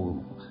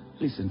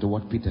 listen to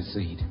what Peter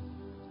said.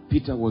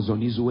 Peter was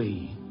on his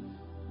way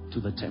to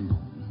the temple,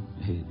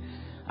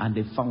 and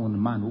they found a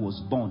man who was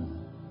born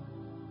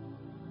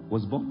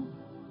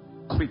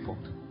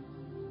crippled.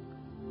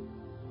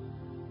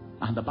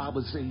 And the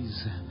Bible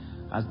says,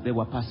 as they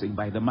were passing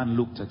by, the man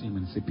looked at him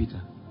and said,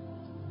 Peter,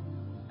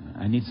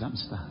 I need some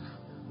stuff.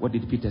 What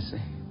did Peter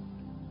say?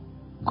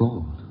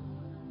 Gold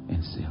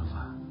and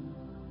silver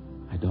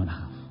I don't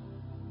have,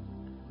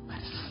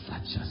 but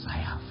such as I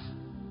have,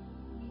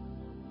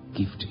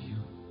 give to you.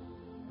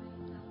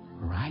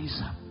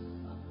 Rise up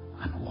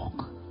and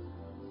walk.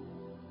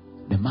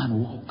 The man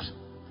walked.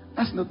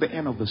 That's not the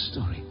end of the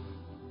story.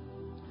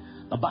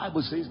 The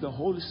Bible says the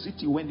whole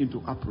city went into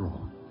uproar.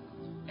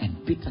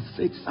 And Peter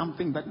said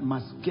something that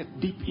must get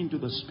deep into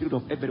the spirit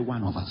of every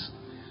one of us.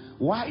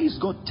 Why is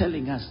God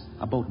telling us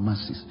about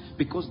mercies?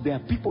 Because there are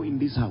people in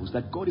this house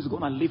that God is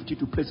going to lift you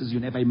to places you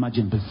never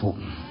imagined before.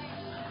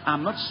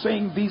 I'm not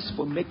saying this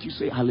for make you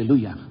say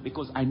hallelujah,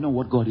 because I know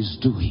what God is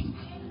doing.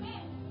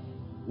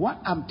 What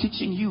I'm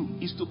teaching you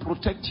is to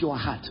protect your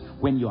heart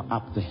when you're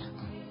up there,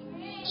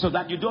 so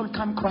that you don't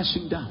come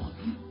crashing down.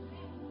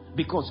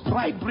 Because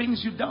pride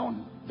brings you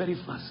down very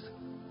fast.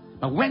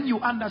 But when you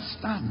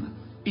understand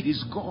it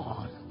is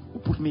God who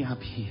put me up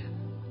here,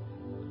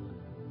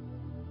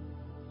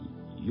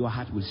 your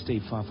heart will stay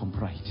far from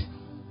pride.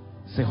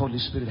 Say, Holy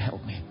Spirit,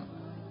 help me.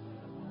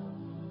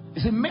 He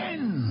said,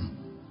 men,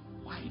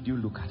 why do you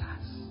look at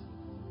us?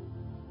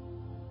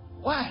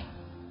 Why?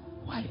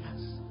 Why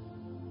us?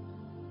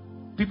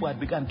 People had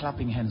begun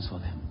clapping hands for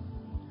them.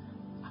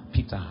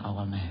 Peter,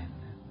 our man.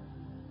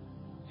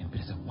 And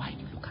Peter said, why do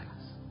you look at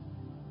us?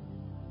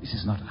 This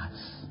is not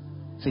us.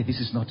 Say,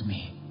 this is not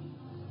me.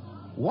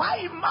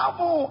 Why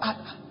marvel at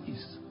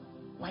this?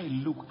 Why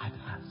look at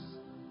us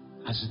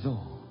as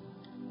though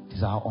it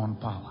is our own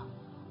power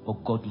or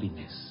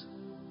godliness?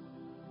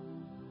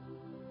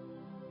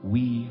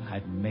 We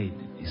had made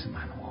this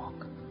man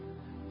walk.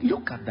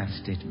 Look at that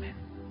statement.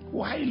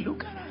 Why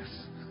look at us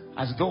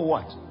as though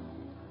what?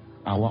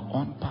 Our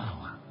own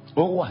power.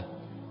 Or what?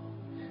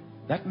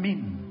 That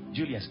means,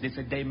 Julius, there's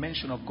a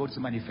dimension of God's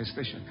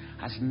manifestation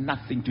has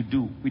nothing to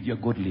do with your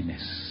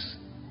godliness.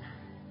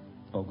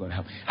 Oh, God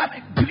help. I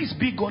mean, please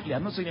be godly.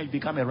 I'm not saying you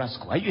become a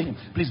rascal. Are you hearing?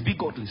 Please be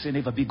godly. Say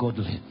never be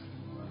godly.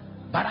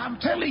 But I'm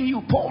telling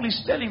you, Paul is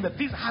telling that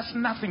this has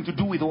nothing to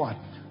do with what?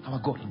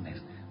 Our godliness.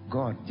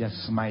 God just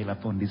smile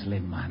upon this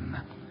lame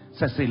man.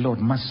 Say, Lord,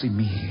 mercy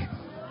me.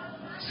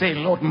 Say,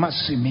 Lord,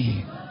 mercy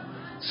me.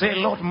 Say,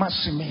 Lord,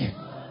 mercy me.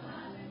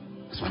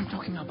 That's what I'm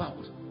talking about.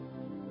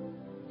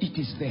 It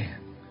is there.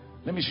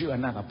 Let me show you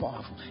another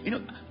powerful.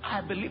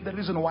 I believe the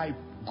reason why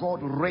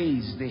God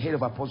raised the head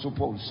of Apostle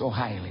Paul so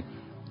highly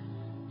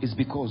is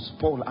because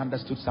Paul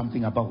understood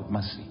something about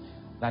mercy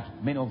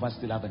that many of us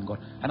still haven't got.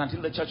 And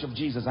until the Church of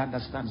Jesus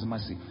understands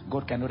mercy,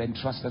 God cannot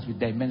entrust us with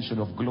dimension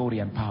of glory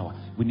and power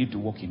we need to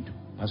walk into.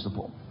 Pastor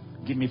Paul,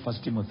 give me 1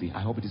 Timothy.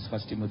 I hope it is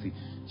 1 Timothy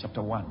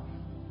chapter 1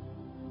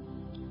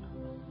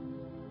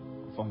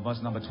 from verse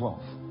number 12.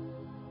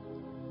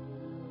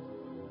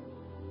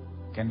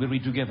 Can we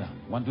read together?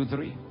 1, 2,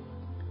 3.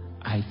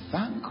 I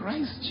thank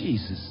Christ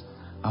Jesus,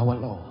 our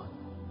Lord,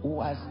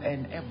 who has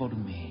enabled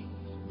me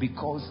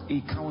because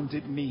he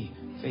counted me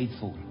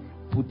faithful,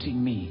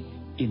 putting me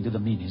into the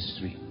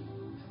ministry.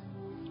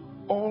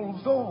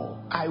 Although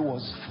I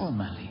was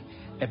formerly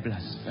a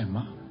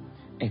blasphemer,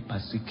 a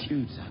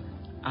persecutor,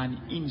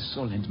 an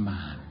insolent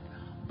man,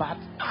 but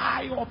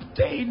I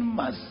obtained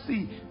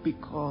mercy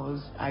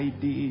because I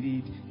did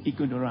it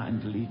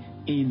ignorantly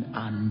in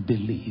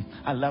unbelief.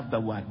 I love the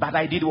word. But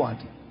I did what?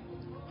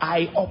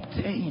 I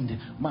obtained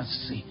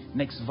mercy.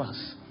 Next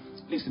verse.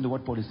 Listen to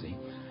what Paul is saying.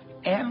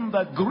 And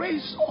the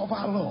grace of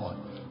our Lord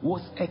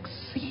was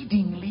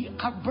exceedingly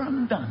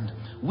abundant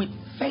with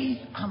faith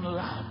and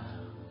love,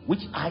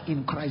 which are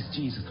in Christ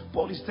Jesus.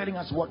 Paul is telling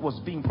us what was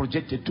being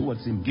projected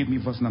towards him. Give me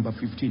verse number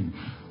 15.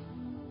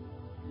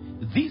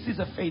 This is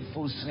a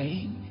faithful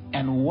saying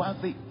and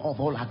worthy of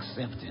all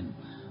accepting,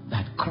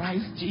 that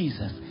Christ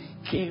Jesus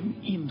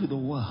came into the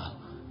world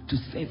to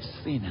save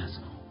sinners,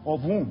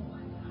 of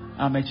whom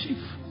I'm a chief.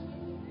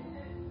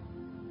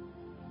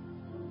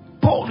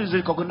 Paul is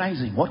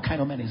recognizing what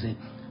kind of man is it.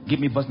 Give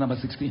me verse number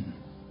 16.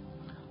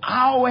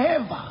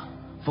 However,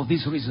 for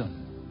this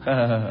reason,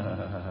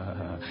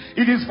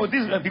 it is for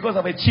this, because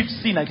of a chief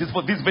sinner, it is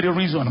for this very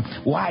reason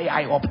why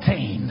I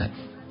obtained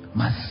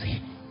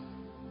mercy.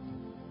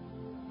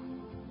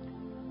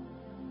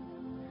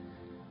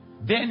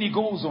 Then he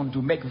goes on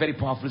to make very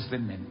powerful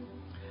statement.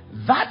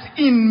 That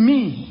in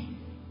me,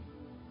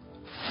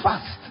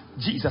 first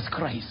Jesus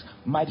Christ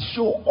might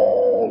show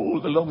all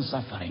the long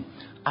suffering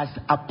as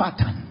a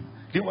pattern.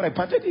 Do you know what a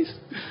pattern is?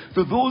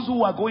 For those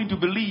who are going to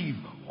believe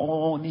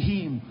on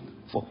him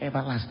for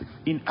everlasting.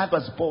 In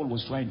others, Paul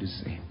was trying to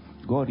say,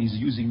 God is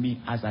using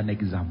me as an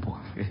example.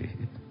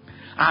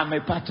 I'm a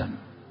pattern.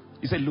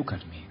 He said, look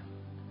at me.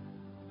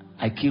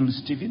 I killed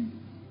Stephen.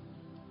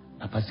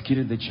 I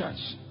persecuted the church.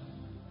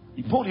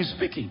 Paul is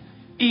speaking.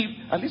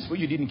 At least for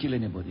you, didn't kill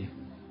anybody.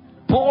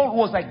 Paul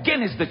was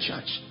against the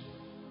church.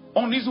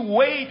 On his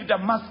way to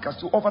Damascus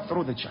to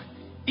overthrow the church.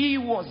 He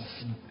was.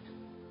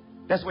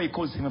 That's why he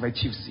calls him a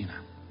chief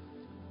sinner.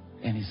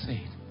 And he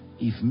said,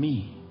 if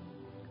me,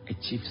 a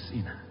chief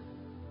sinner,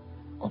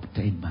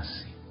 obtain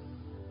mercy,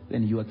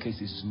 then your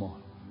case is small.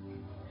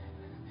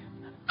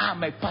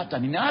 I'm a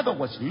pattern. In other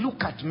words,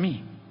 look at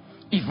me.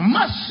 If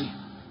mercy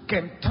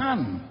can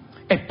turn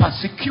a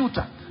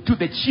persecutor to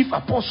the chief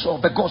apostle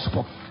of the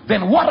gospel,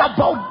 then what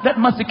about that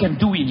mercy can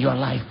do in your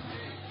life?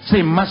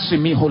 Say, mercy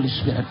me, Holy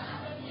Spirit.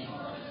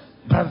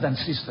 Brothers and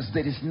sisters,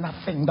 there is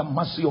nothing the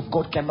mercy of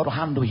God cannot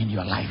handle in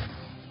your life.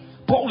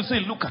 Paul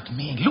said, look at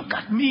me. Look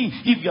at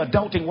me if you're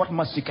doubting what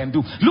mercy can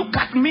do. Look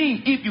at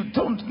me if you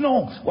don't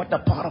know what the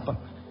power of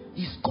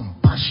his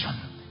compassion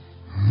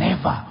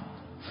never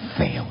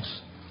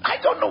fails. I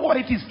don't know what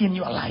it is in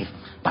your life,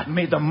 but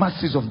may the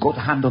mercies of God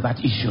handle that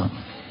issue.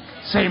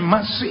 Say,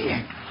 mercy,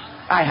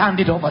 I hand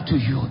it over to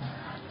you.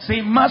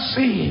 Say,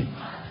 mercy,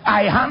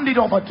 I hand it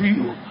over to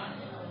you.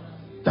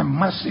 The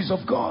mercies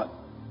of God.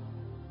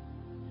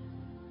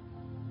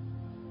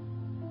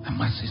 The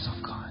mercies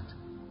of God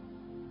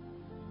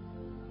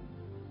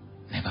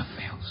never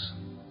fails.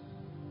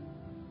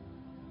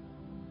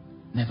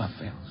 Never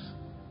fails.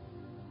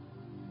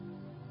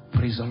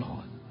 Praise the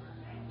Lord.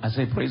 I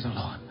say, praise the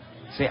Lord.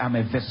 Say, I'm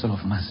a vessel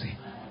of mercy.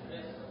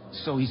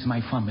 So is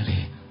my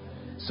family.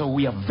 So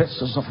we are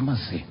vessels of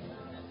mercy.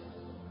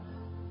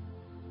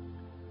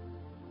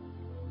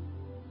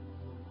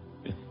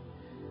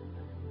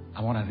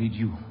 I want to read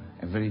you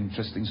a very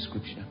interesting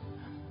scripture.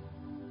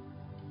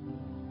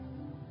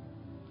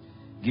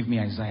 Give me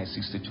Isaiah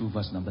 62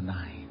 verse number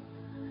 9.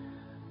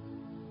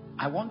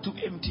 I want to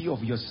empty you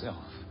of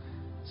yourself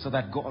so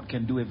that God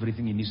can do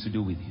everything he needs to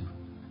do with you.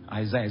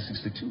 Isaiah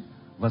 62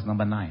 verse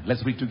number 9.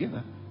 Let's read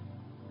together.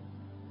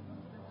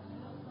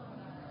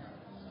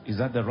 Is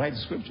that the right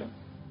scripture?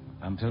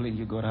 I'm telling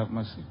you, God have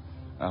mercy.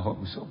 I hope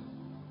so.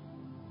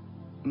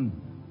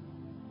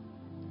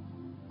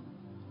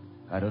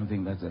 I don't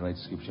think that's the right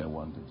scripture I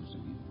wanted to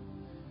give.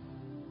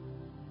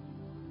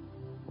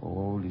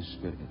 Holy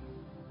Spirit.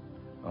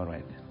 All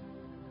right.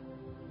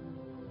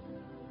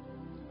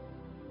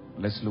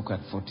 Let's look at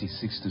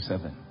 46 to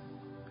 7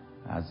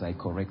 as I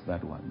correct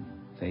that one.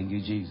 Thank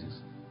you,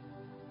 Jesus.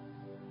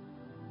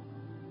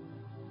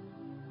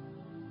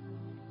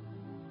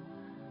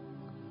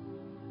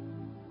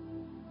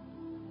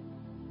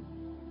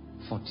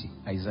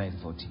 Isaiah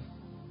 40.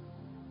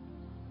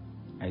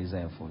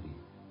 Isaiah 40.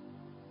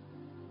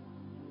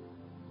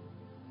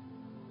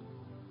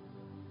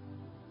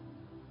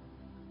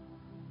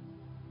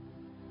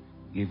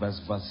 Give us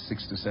verse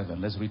 6 to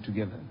 7. Let's read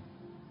together.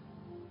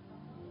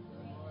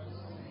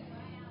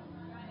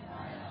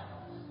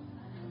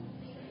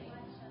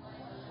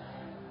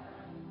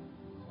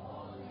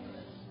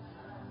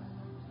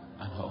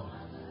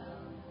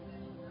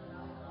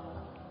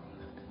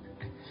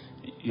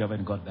 You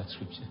haven't got that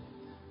scripture.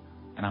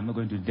 And I'm not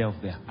going to delve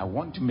there. I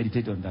want to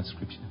meditate on that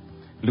scripture.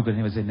 Look at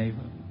him and say,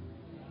 neighbor,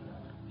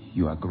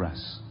 you are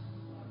grass.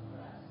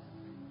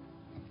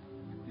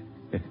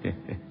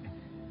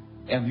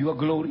 And your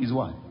glory is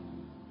what?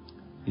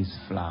 Is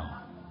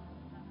flower.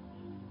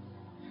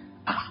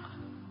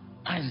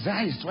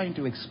 Isaiah is trying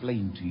to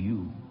explain to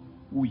you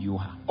who you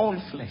are. All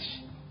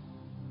flesh.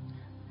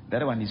 The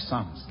other one is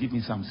Psalms. Give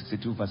me Psalm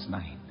 62 verse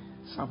 9.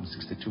 Psalm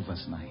 62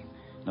 verse 9.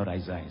 Not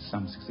Isaiah.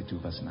 Psalm 62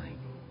 verse 9.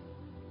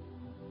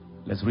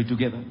 Let's read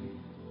together.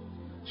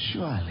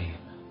 Surely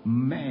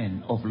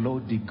men of low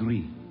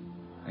degree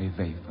are a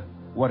vapor.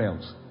 What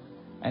else?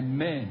 And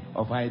men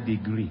of high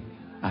degree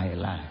are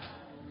alive.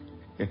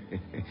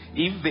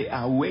 If they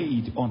are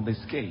weighed on the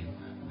scale,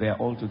 they are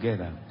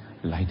altogether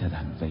lighter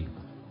than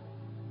vapor.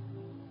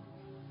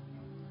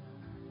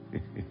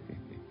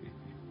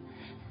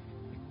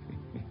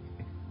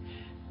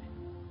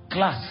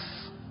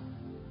 Class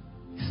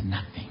is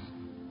nothing.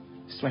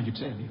 He's trying to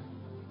tell you,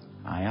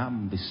 I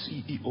am the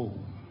CEO.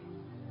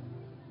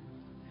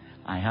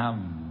 I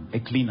am a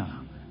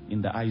cleaner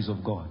in the eyes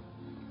of God.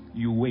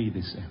 You weigh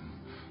the same.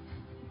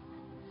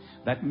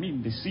 That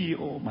means the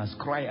CEO must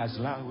cry as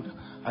loud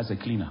as a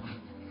cleaner.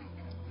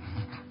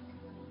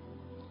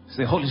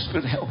 Say, Holy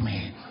Spirit, help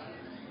me.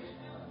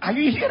 Are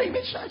you hearing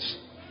me, church?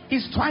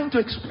 He's trying to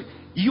explain.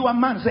 You are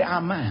man. Say,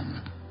 I'm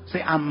man.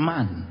 Say, I'm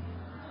man.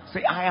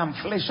 Say, I am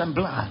flesh and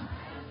blood.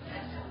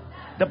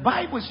 The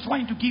Bible is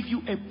trying to give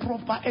you a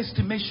proper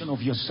estimation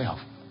of yourself.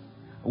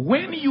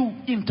 When you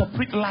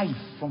interpret life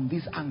from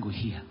this angle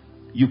here,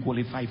 you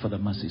qualify for the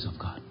mercies of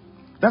God.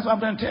 That's what I'm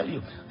going to tell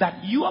you.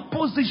 That your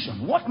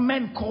position, what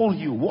men call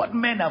you, what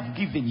men have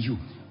given you,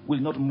 will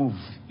not move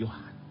your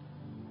heart.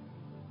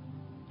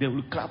 They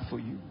will clap for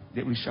you.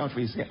 They will shout for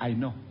you. Say, I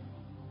know.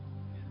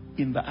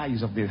 In the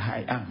eyes of the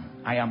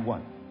I am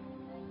what?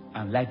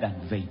 I'm light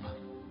than vapor.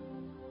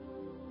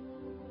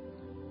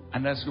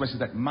 And that's why it says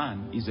that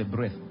man is a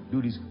breath.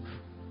 Do this.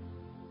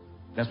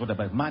 That's what the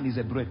Bible. Man is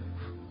a breath.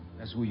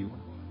 That's who you are.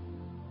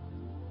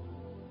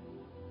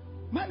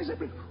 Man is a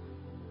breath.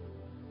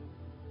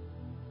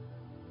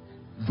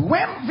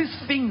 When these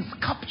things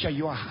capture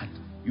your heart,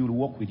 you will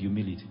walk with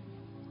humility.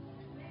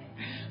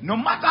 No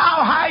matter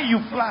how high you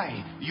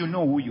fly, you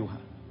know who you are.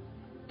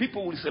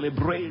 People will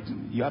celebrate.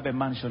 You have a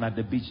mansion at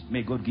the beach.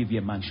 May God give you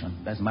a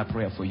mansion. That's my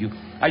prayer for you.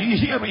 Are you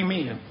hearing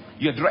me?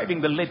 You're driving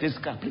the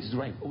latest car. Please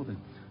drive all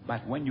them.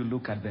 But when you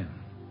look at them,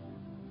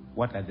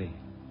 what are they?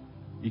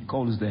 He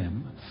calls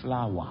them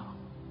flower.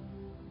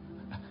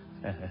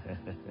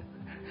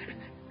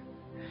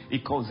 He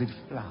calls it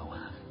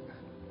flower.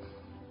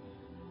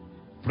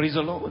 Praise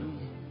the Lord.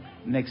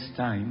 Next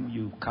time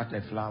you cut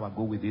a flower,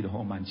 go with it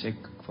home and check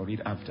for it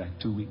after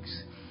 2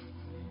 weeks.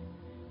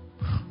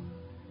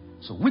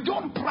 So we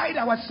don't pride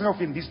ourselves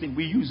in this thing.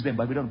 We use them,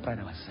 but we don't pride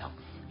ourselves.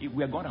 If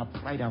we're going to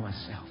pride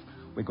ourselves,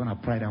 we're going to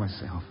pride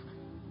ourselves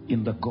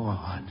in the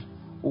God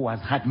who has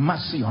had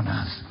mercy on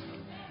us.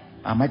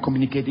 Am I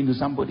communicating to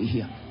somebody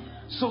here?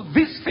 So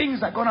these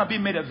things are going to be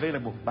made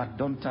available, but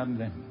don't turn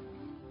them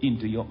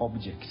into your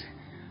object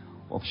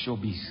of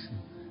showbiz.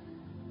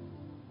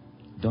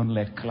 Don't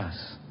let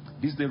class.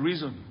 This is the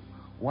reason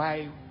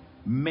why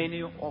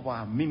many of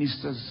our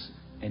ministers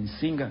and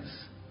singers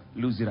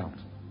lose it out.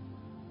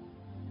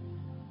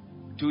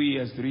 2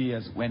 years, 3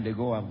 years, when they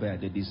go up there,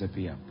 they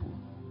disappear.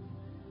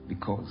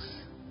 Because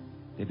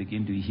they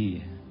begin to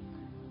hear.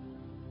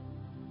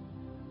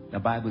 The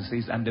Bible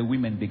says, and the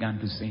women began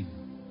to sing.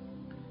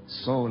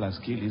 Saul has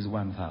killed his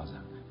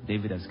 1,000.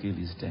 David has killed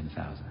his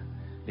 10,000.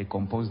 They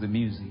composed the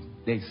music.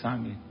 They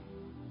sang it.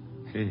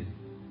 Hey,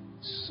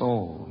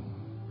 Saul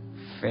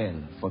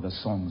fell for the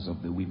songs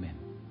of the women.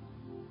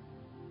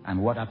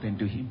 And what happened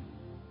to him?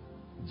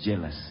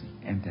 Jealousy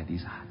entered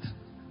his heart.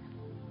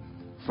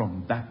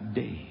 From that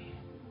day,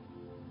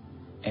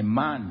 a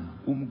man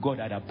whom God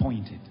had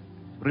appointed.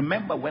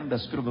 Remember when the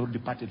Spirit of the Lord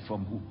departed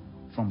from who?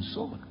 From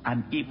Saul.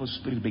 An evil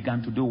spirit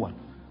began to do what?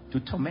 To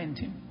torment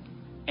him.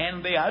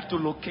 And they had to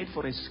locate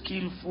for a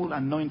skillful,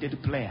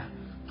 anointed player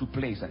to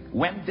play that.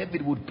 When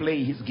David would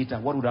play his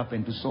guitar, what would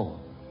happen to Saul?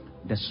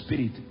 The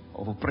spirit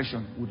of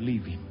oppression would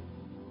leave him.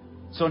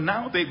 So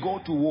now they go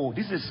to war.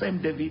 This is the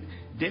same David.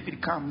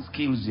 David comes,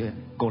 kills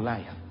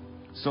Goliath.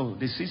 So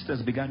the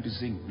sisters began to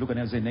sing. Look at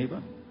them and say,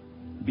 neighbor,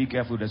 be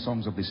careful with the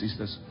songs of the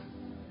sisters.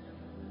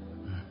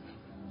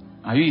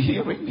 Are you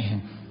hearing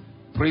me?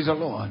 Praise the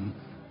Lord.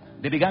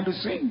 They began to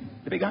sing.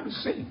 They began to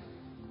sing.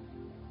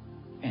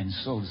 And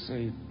Saul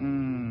said,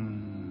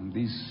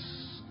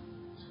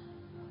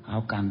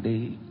 how can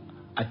they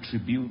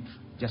attribute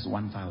just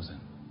 1,000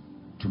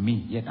 to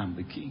me, yet I'm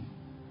the king?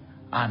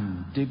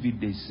 And David,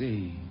 they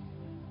say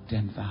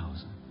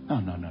 10,000.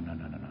 No.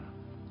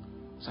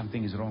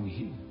 Something is wrong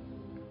here.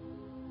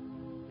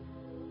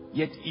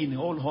 Yet in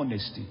all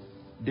honesty,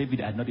 David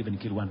had not even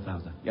killed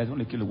 1,000. He has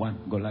only killed one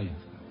Goliath.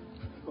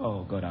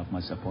 Oh, God have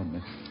mercy upon me.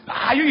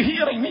 Are you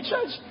hearing me,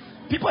 church?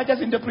 People are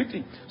just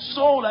interpreting.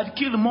 Saul had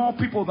killed more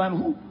people than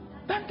who?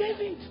 Than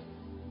David.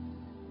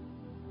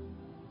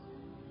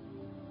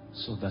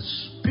 So the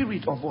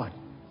spirit of what?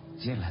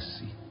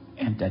 Jealousy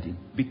entered him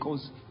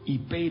because he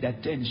paid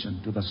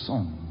attention to the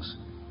songs,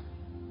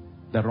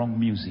 the wrong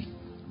music.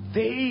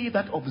 They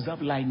that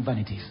observe lying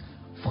vanities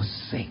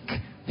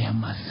forsake their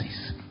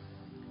mercies.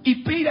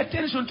 He paid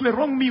attention to the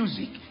wrong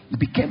music. He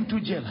became too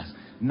jealous.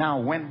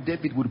 Now, when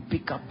David would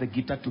pick up the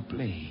guitar to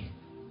play,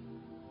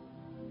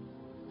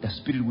 the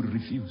spirit would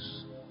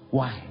refuse.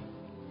 Why?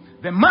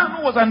 The man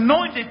who was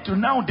anointed to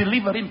now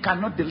deliver him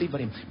cannot deliver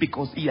him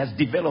because he has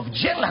developed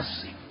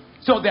jealousy.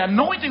 So the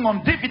anointing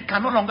on David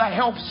can no longer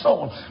help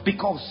Saul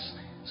because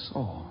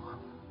Saul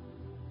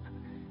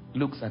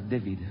looks at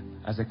David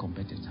as a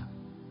competitor.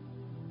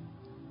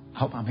 I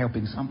hope I'm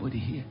helping somebody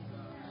here.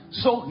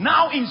 So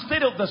now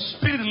instead of the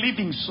spirit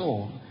leaving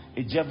Saul,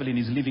 a javelin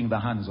is leaving the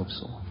hands of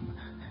Saul.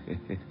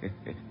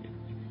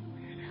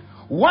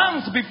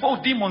 Once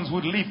before demons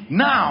would leave,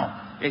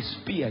 now a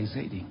spear is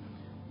heading.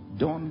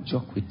 Don't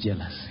joke with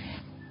jealousy.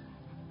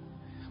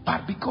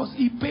 But because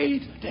he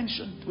paid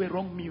attention to a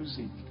wrong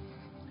music,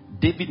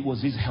 David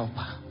was his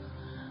helper.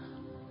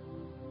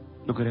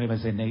 Look at him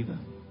and say, neighbor,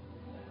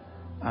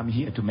 I'm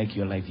here to make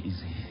your life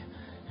easy.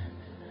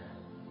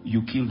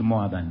 You killed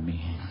more than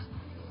me.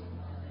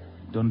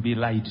 Don't be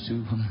lied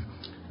to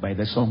by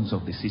the songs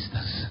of the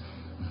sisters.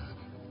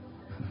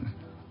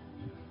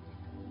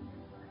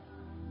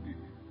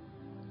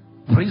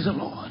 Praise the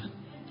Lord.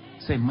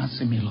 Say,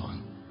 mercy me, Lord.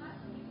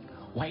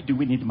 Why do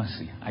we need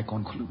mercy? I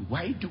conclude.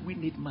 Why do we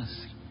need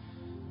mercy?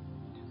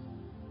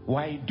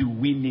 Why do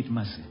we need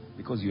mercy?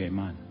 Because you're a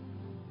man.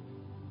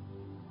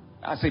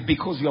 I say,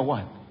 because you're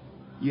what?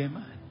 You're a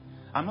man.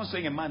 I'm not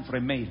saying a man for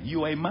a male.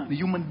 You are a man. A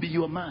human being,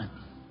 you're a man.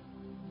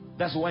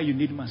 That's why you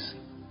need mercy.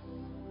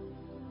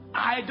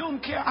 I don't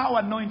care how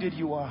anointed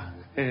you are.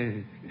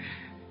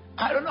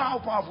 I don't know how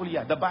powerful you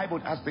are. The Bible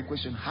asks the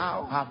question,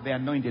 how have they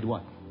anointed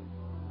what?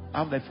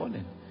 How have they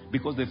fallen?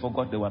 Because they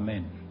forgot they were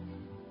men.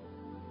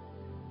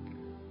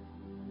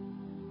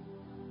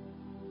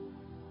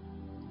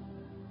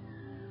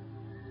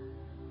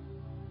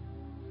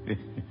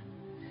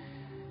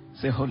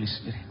 Say, Holy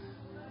Spirit,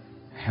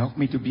 help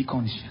me to be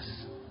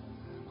conscious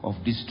of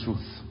this truth.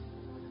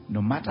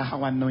 No matter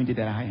how anointed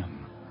I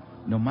am,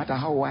 no matter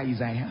how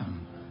wise I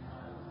am,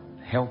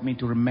 help me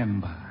to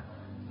remember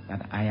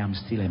that I am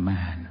still a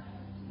man.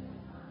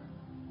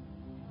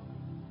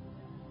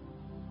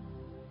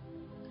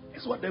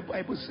 That's what the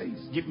Bible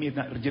says. Give me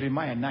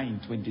Jeremiah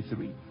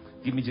 9:23.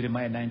 Give me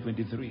Jeremiah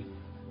 9:23.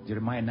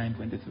 Jeremiah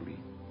 9:23.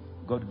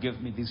 God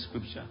gave me this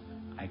scripture.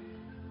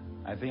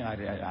 I think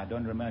I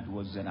don't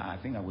remember. I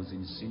think I was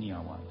in senior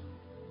one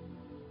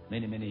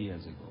many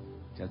years ago.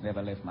 It has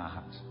never left my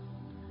heart.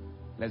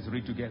 Let's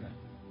read together.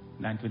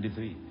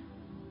 9:23.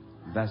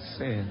 Thus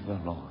saith the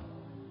Lord,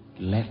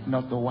 let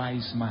not the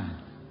wise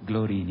man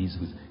glory in his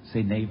wisdom.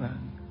 Say, neighbor,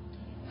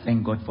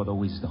 thank God for the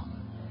wisdom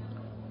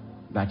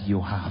that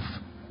you have.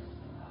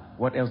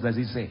 What else does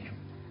he say?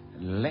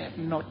 Let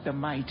not the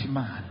mighty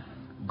man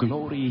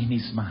glory in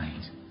his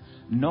might,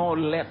 nor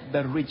let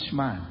the rich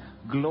man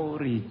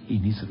glory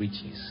in his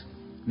riches.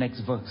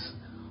 Next verse.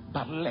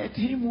 But let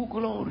him who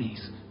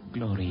glories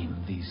glory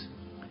in this,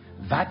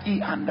 that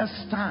he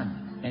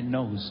understand and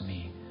knows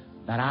me,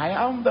 that I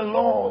am the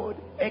Lord,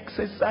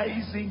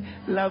 exercising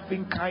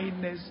loving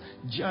kindness,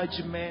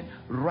 judgment,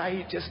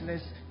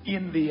 righteousness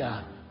in the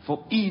earth.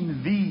 For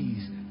in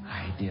these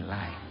I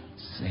delight,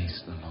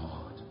 says the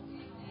Lord.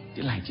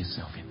 Delight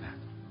yourself in that.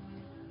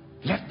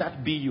 Let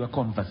that be your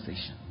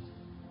conversation.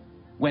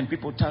 When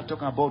people start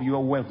talking about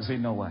your wealth, say,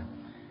 no what?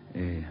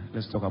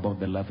 Let's talk about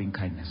the loving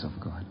kindness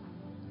of God.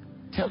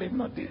 Tell him,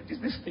 no,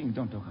 this thing,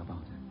 don't talk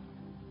about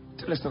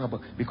it. Let's talk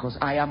about, because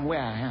I am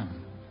where I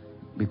am,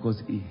 because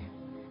he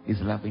is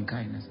loving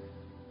kindness.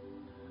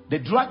 The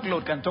drug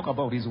lord can talk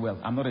about his wealth.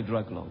 I'm not a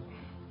drug lord,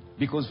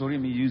 because for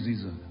him he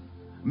uses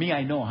me.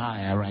 I know how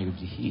I arrived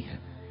here.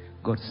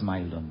 God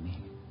smiled on me.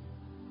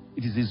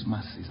 It is his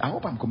mercies. I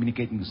hope I'm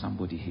communicating to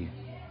somebody here.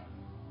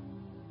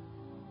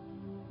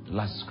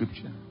 Last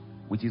scripture,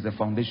 which is the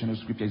foundational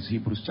scripture, is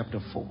Hebrews chapter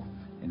 4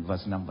 and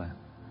verse number.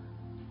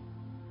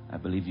 I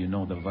believe you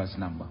know the verse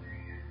number.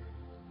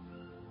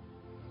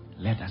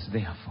 Let us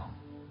therefore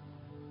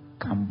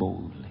come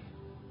boldly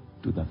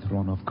to the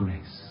throne of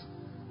grace,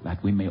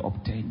 that we may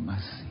obtain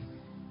mercy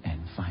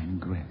and find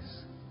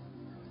grace.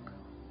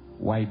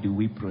 Why do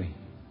we pray?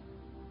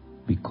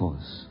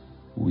 Because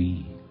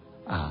we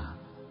are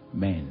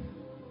men.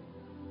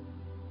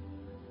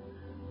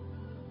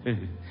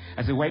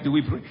 I said, why do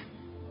we pray?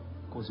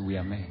 Because we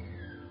are men.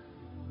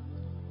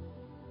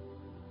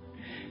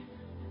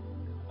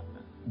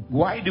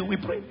 Why do we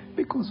pray?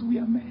 Because we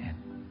are men.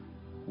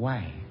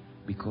 Why?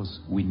 Because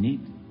we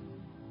need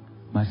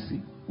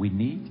mercy. We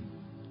need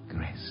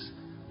grace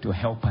to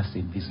help us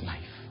in this life.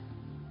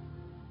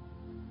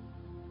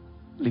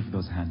 Lift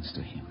those hands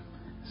to him.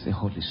 Say,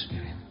 Holy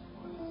Spirit,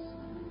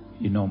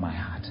 you know my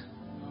heart.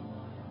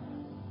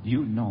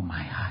 You know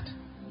my heart.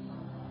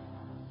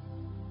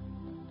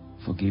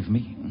 Forgive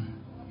me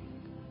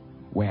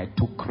where I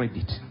took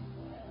credit.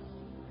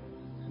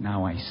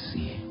 Now I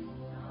see.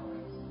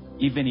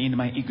 Even in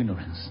my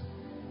ignorance,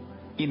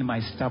 in my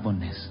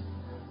stubbornness,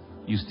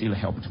 you still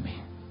helped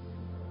me.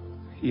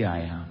 Here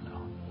I am,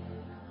 Lord.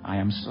 I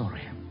am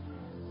sorry.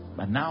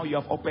 But now you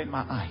have opened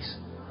my eyes.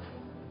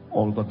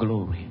 All the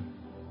glory,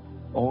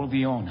 all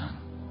the honor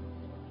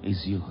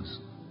is yours.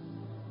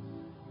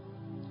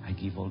 I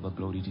give all the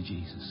glory to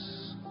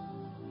Jesus.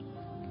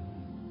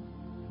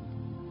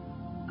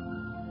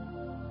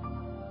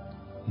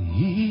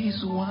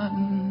 He's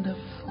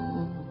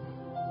wonderful.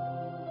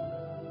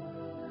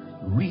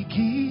 We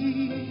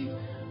give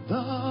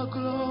the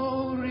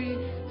glory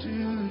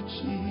to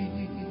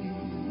Jesus.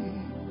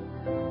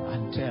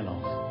 And tell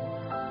of.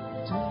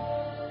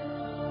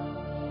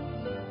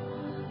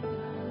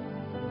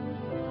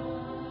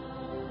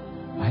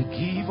 I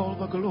give all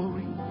the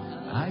glory.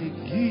 I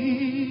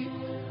give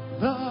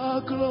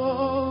the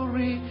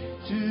glory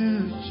to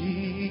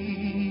Jesus.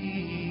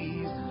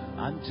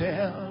 And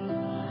tell.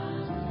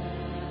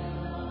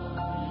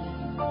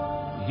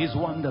 He's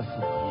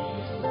wonderful.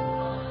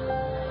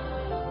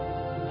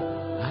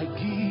 I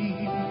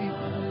give.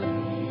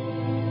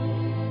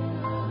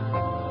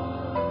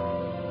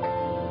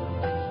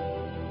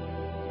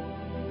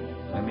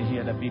 Let me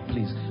hear the beat,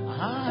 please.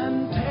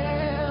 And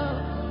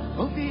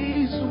tell of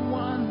His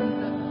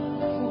wonderful.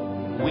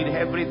 With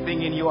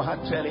everything in your heart,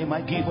 tell Him,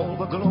 I give all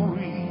the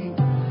glory.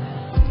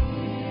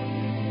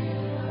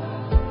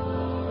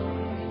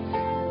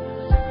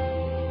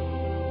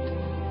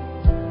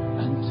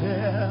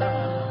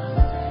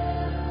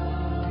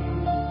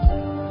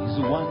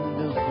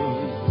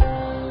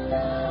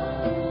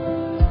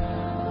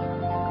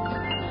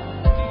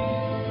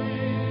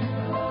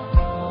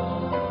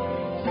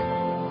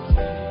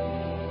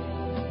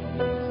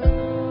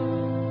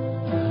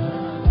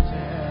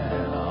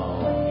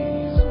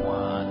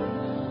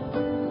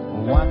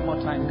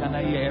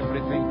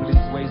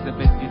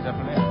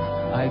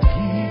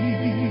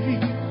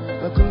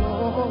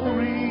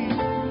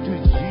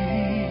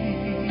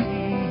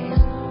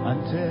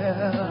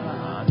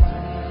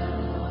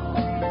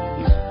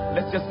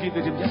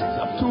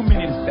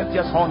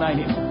 Honor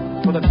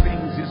Him for the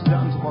things He's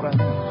done for us.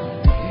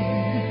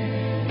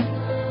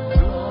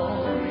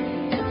 Glory,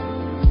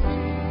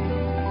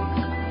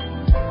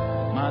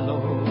 my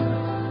Lord.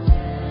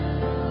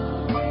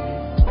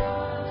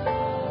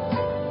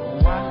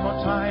 One more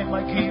time,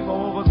 I give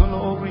all the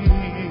glory.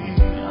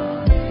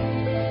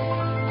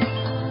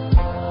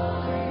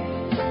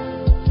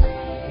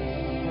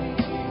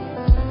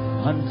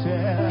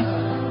 Until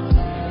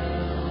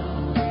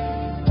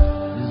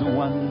His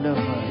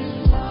wonderful.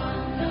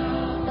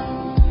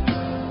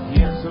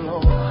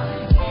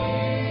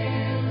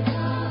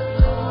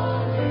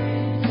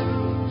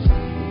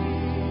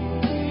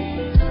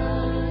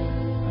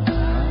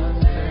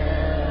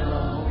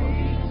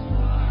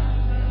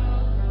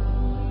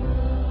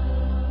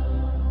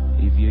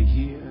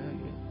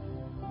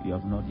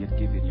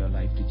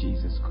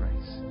 Jesus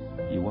Christ.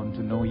 You want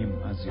to know Him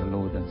as your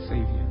Lord and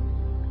Savior.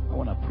 I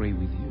want to pray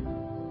with you.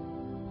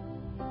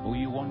 Or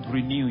you want to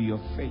renew your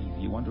faith.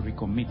 You want to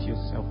recommit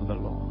yourself to the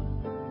Lord.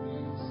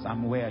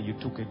 Somewhere you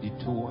took a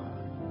detour.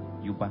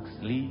 You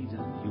backslid.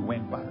 You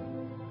went back.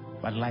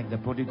 But like the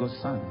prodigal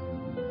son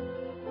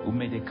who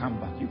made a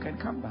comeback, you can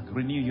come back.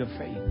 Renew your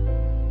faith.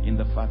 In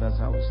the Father's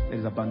house, there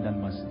is abundant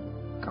mercy.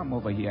 Come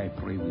over here. I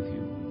pray with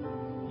you.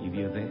 If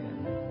you're there,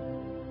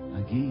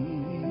 I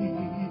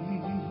give.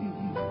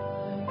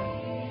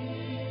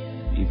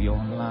 If you're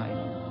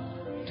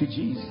online, to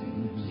Jesus.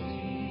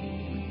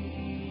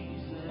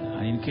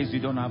 And in case you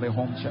don't have a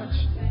home church,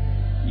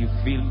 you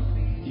feel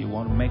you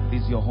want to make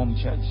this your home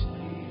church,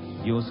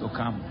 you also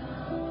come.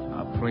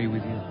 I'll pray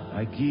with you.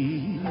 I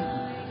give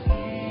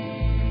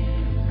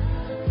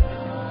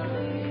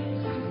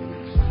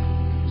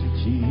to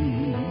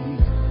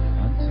Jesus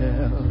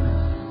until.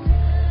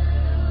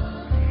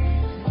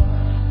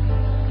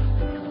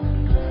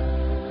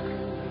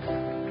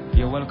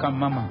 You're welcome,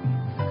 Mama.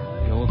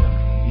 You're welcome.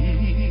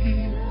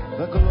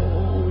 The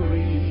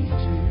glory to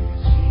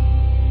Jesus.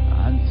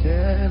 And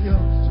tell you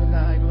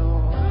tonight,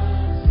 Lord,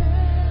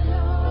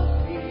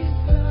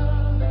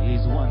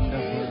 He's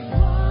wonderful.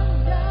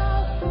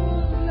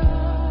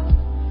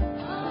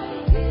 I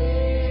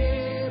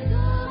give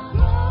the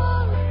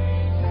glory.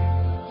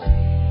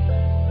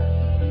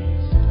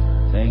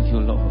 Thank you,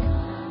 Lord.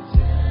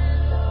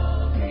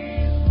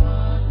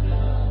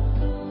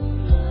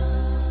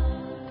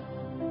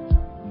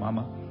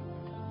 Mama,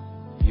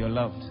 you're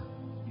loved.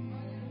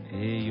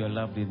 Hey, you're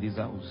loved in this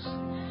house.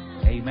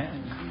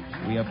 Amen.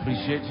 We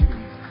appreciate you.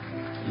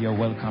 You're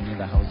welcome in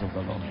the house of the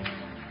Lord.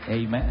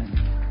 Amen.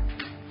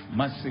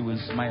 Mercy will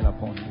smile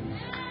upon you.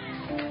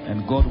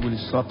 And God will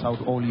sort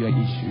out all your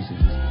issues in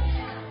this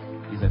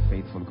life. He's a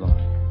faithful God.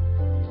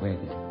 Wait.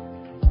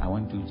 I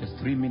want to just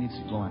 3 minutes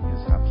to go and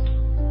just have.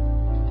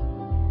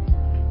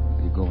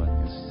 You go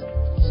and just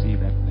see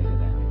that lady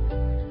there.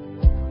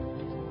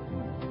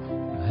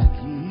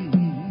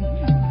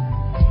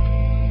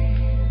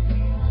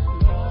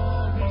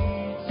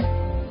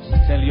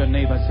 your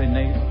neighbor, say,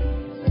 neighbor,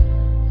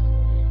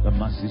 the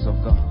mercies of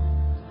God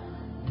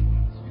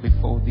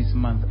before this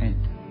month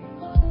ends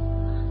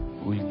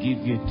will give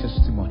you a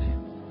testimony.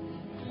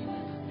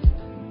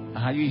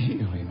 Are you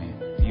hearing me?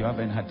 You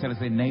haven't had, tell us,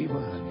 say, neighbor,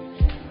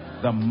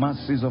 the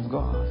mercies of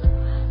God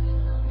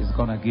is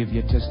going to give you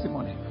a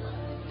testimony.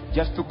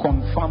 Just to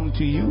confirm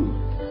to you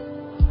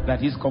that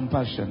His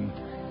compassion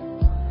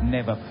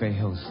never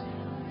fails.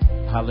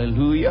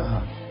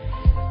 Hallelujah.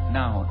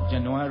 Now,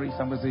 January,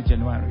 somebody say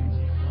January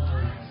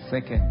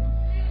 2nd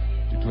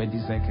to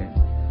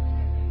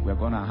 22nd, we're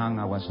going to hang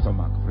our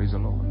stomach. Praise the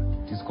Lord.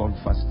 It is called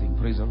fasting.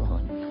 Praise the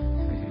Lord.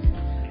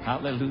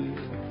 Hallelujah.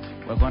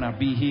 We're going to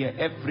be here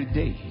every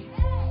day,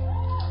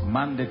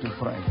 Monday to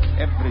Friday,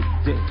 every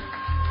day,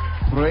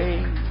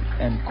 praying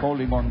and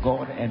calling on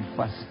God and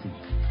fasting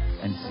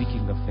and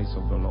seeking the face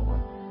of the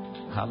Lord.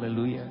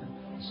 Hallelujah.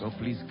 So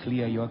please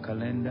clear your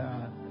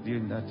calendar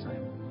during that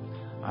time.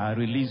 I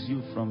release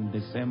you from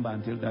December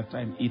until that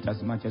time. Eat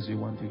as much as you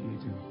want to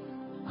eat.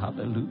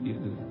 Hallelujah.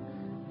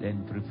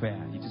 Then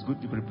prepare. It is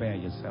good to prepare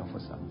yourself for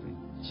something.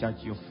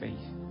 Charge your faith.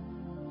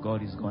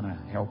 God is going to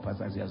help us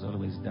as He has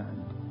always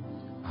done.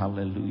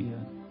 Hallelujah.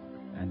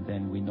 And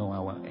then we know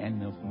our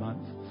end of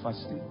month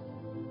fasting.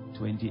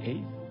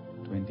 28,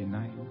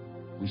 29.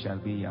 We shall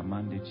be here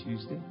Monday,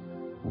 Tuesday,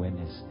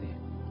 Wednesday.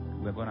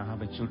 We're going to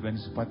have a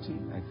children's party.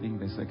 I think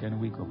the second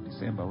week of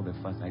December or the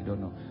first. I don't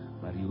know.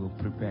 But you will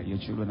prepare. Your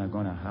children are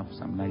going to have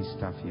some nice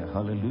stuff here.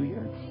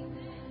 Hallelujah.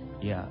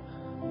 Yeah.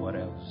 What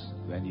else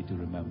do I need to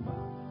remember?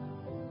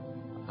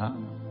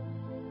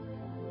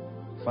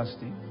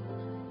 Fasting.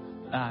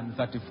 And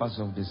 31st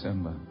of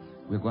December,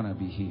 we're going to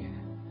be here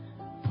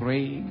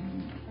praying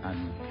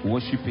and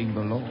worshiping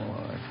the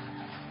Lord.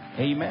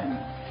 Amen.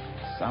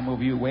 Some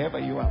of you, wherever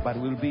you are, but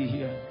we'll be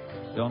here.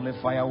 The only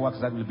fireworks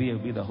that will be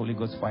the Holy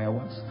Ghost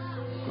fireworks.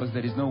 Because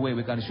there is no way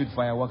we can shoot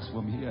fireworks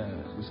from here.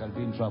 We shall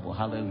be in trouble.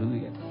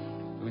 Hallelujah.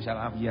 We shall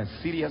have here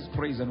serious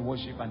praise and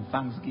worship and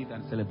thanksgiving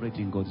and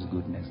celebrating God's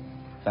goodness.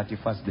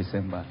 31st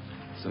December.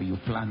 So you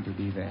plan to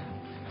be there.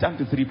 Turn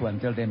to 3 people and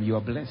tell them you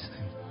are blessed.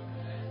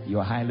 You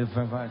are highly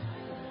favored.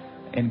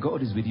 And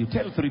God is with you.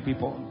 Tell 3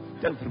 people.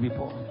 Tell 3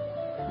 people.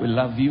 We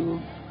love you.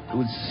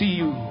 We'll see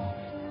you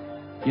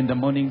in the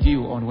morning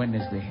dew on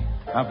Wednesday.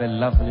 Have a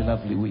lovely,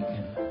 lovely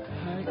weekend.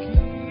 I give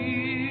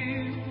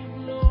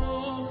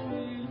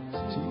glory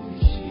to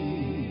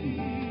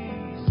Jesus.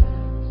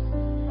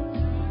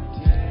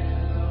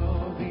 Tell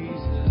of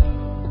His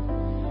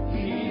love,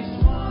 His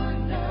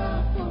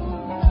wonderful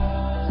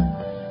love.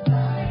 I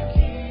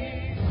give.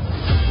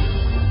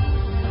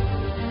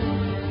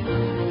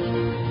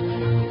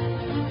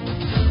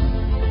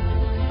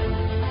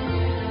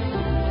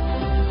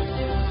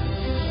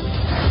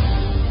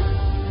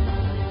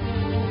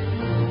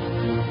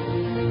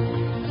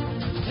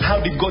 How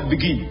did God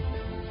begin?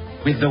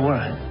 With the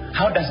Word.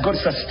 How does God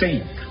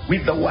sustain?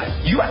 With the Word.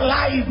 Your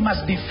life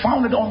must be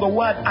founded on the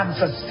Word and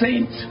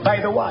sustained by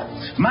the Word.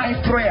 My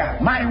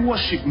prayer, my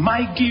worship,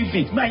 my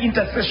giving, my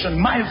intercession,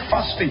 my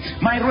fasting,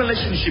 my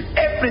relationship,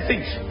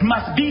 everything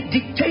must be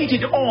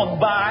dictated on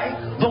by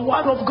the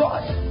Word of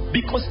God.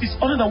 Because it's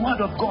only the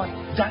Word of God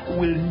that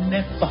will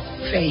never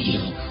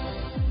fail.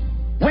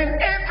 When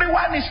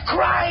everyone is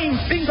crying,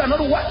 things are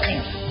not working,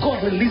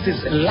 God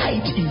releases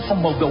light in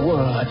form of the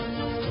Word.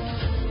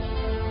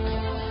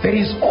 There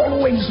is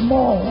always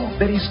more.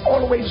 There is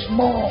always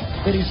more.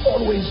 There is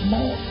always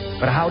more.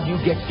 But how do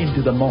you get into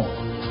the more?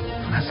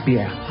 There must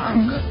be a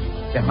hunger.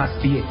 There must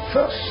be a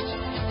thirst.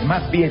 There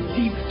must be a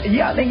deep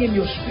yearning in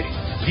your spirit.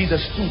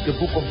 Jesus stood, the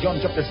book of John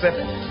chapter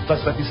 7,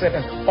 verse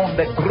 37. On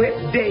the great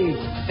day,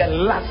 the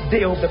last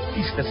day of the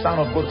feast, the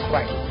Son of God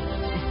cried.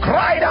 He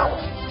cried out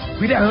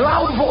with a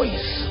loud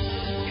voice,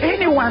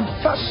 anyone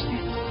thirsty,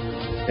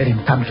 let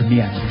him come to me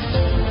and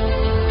drink.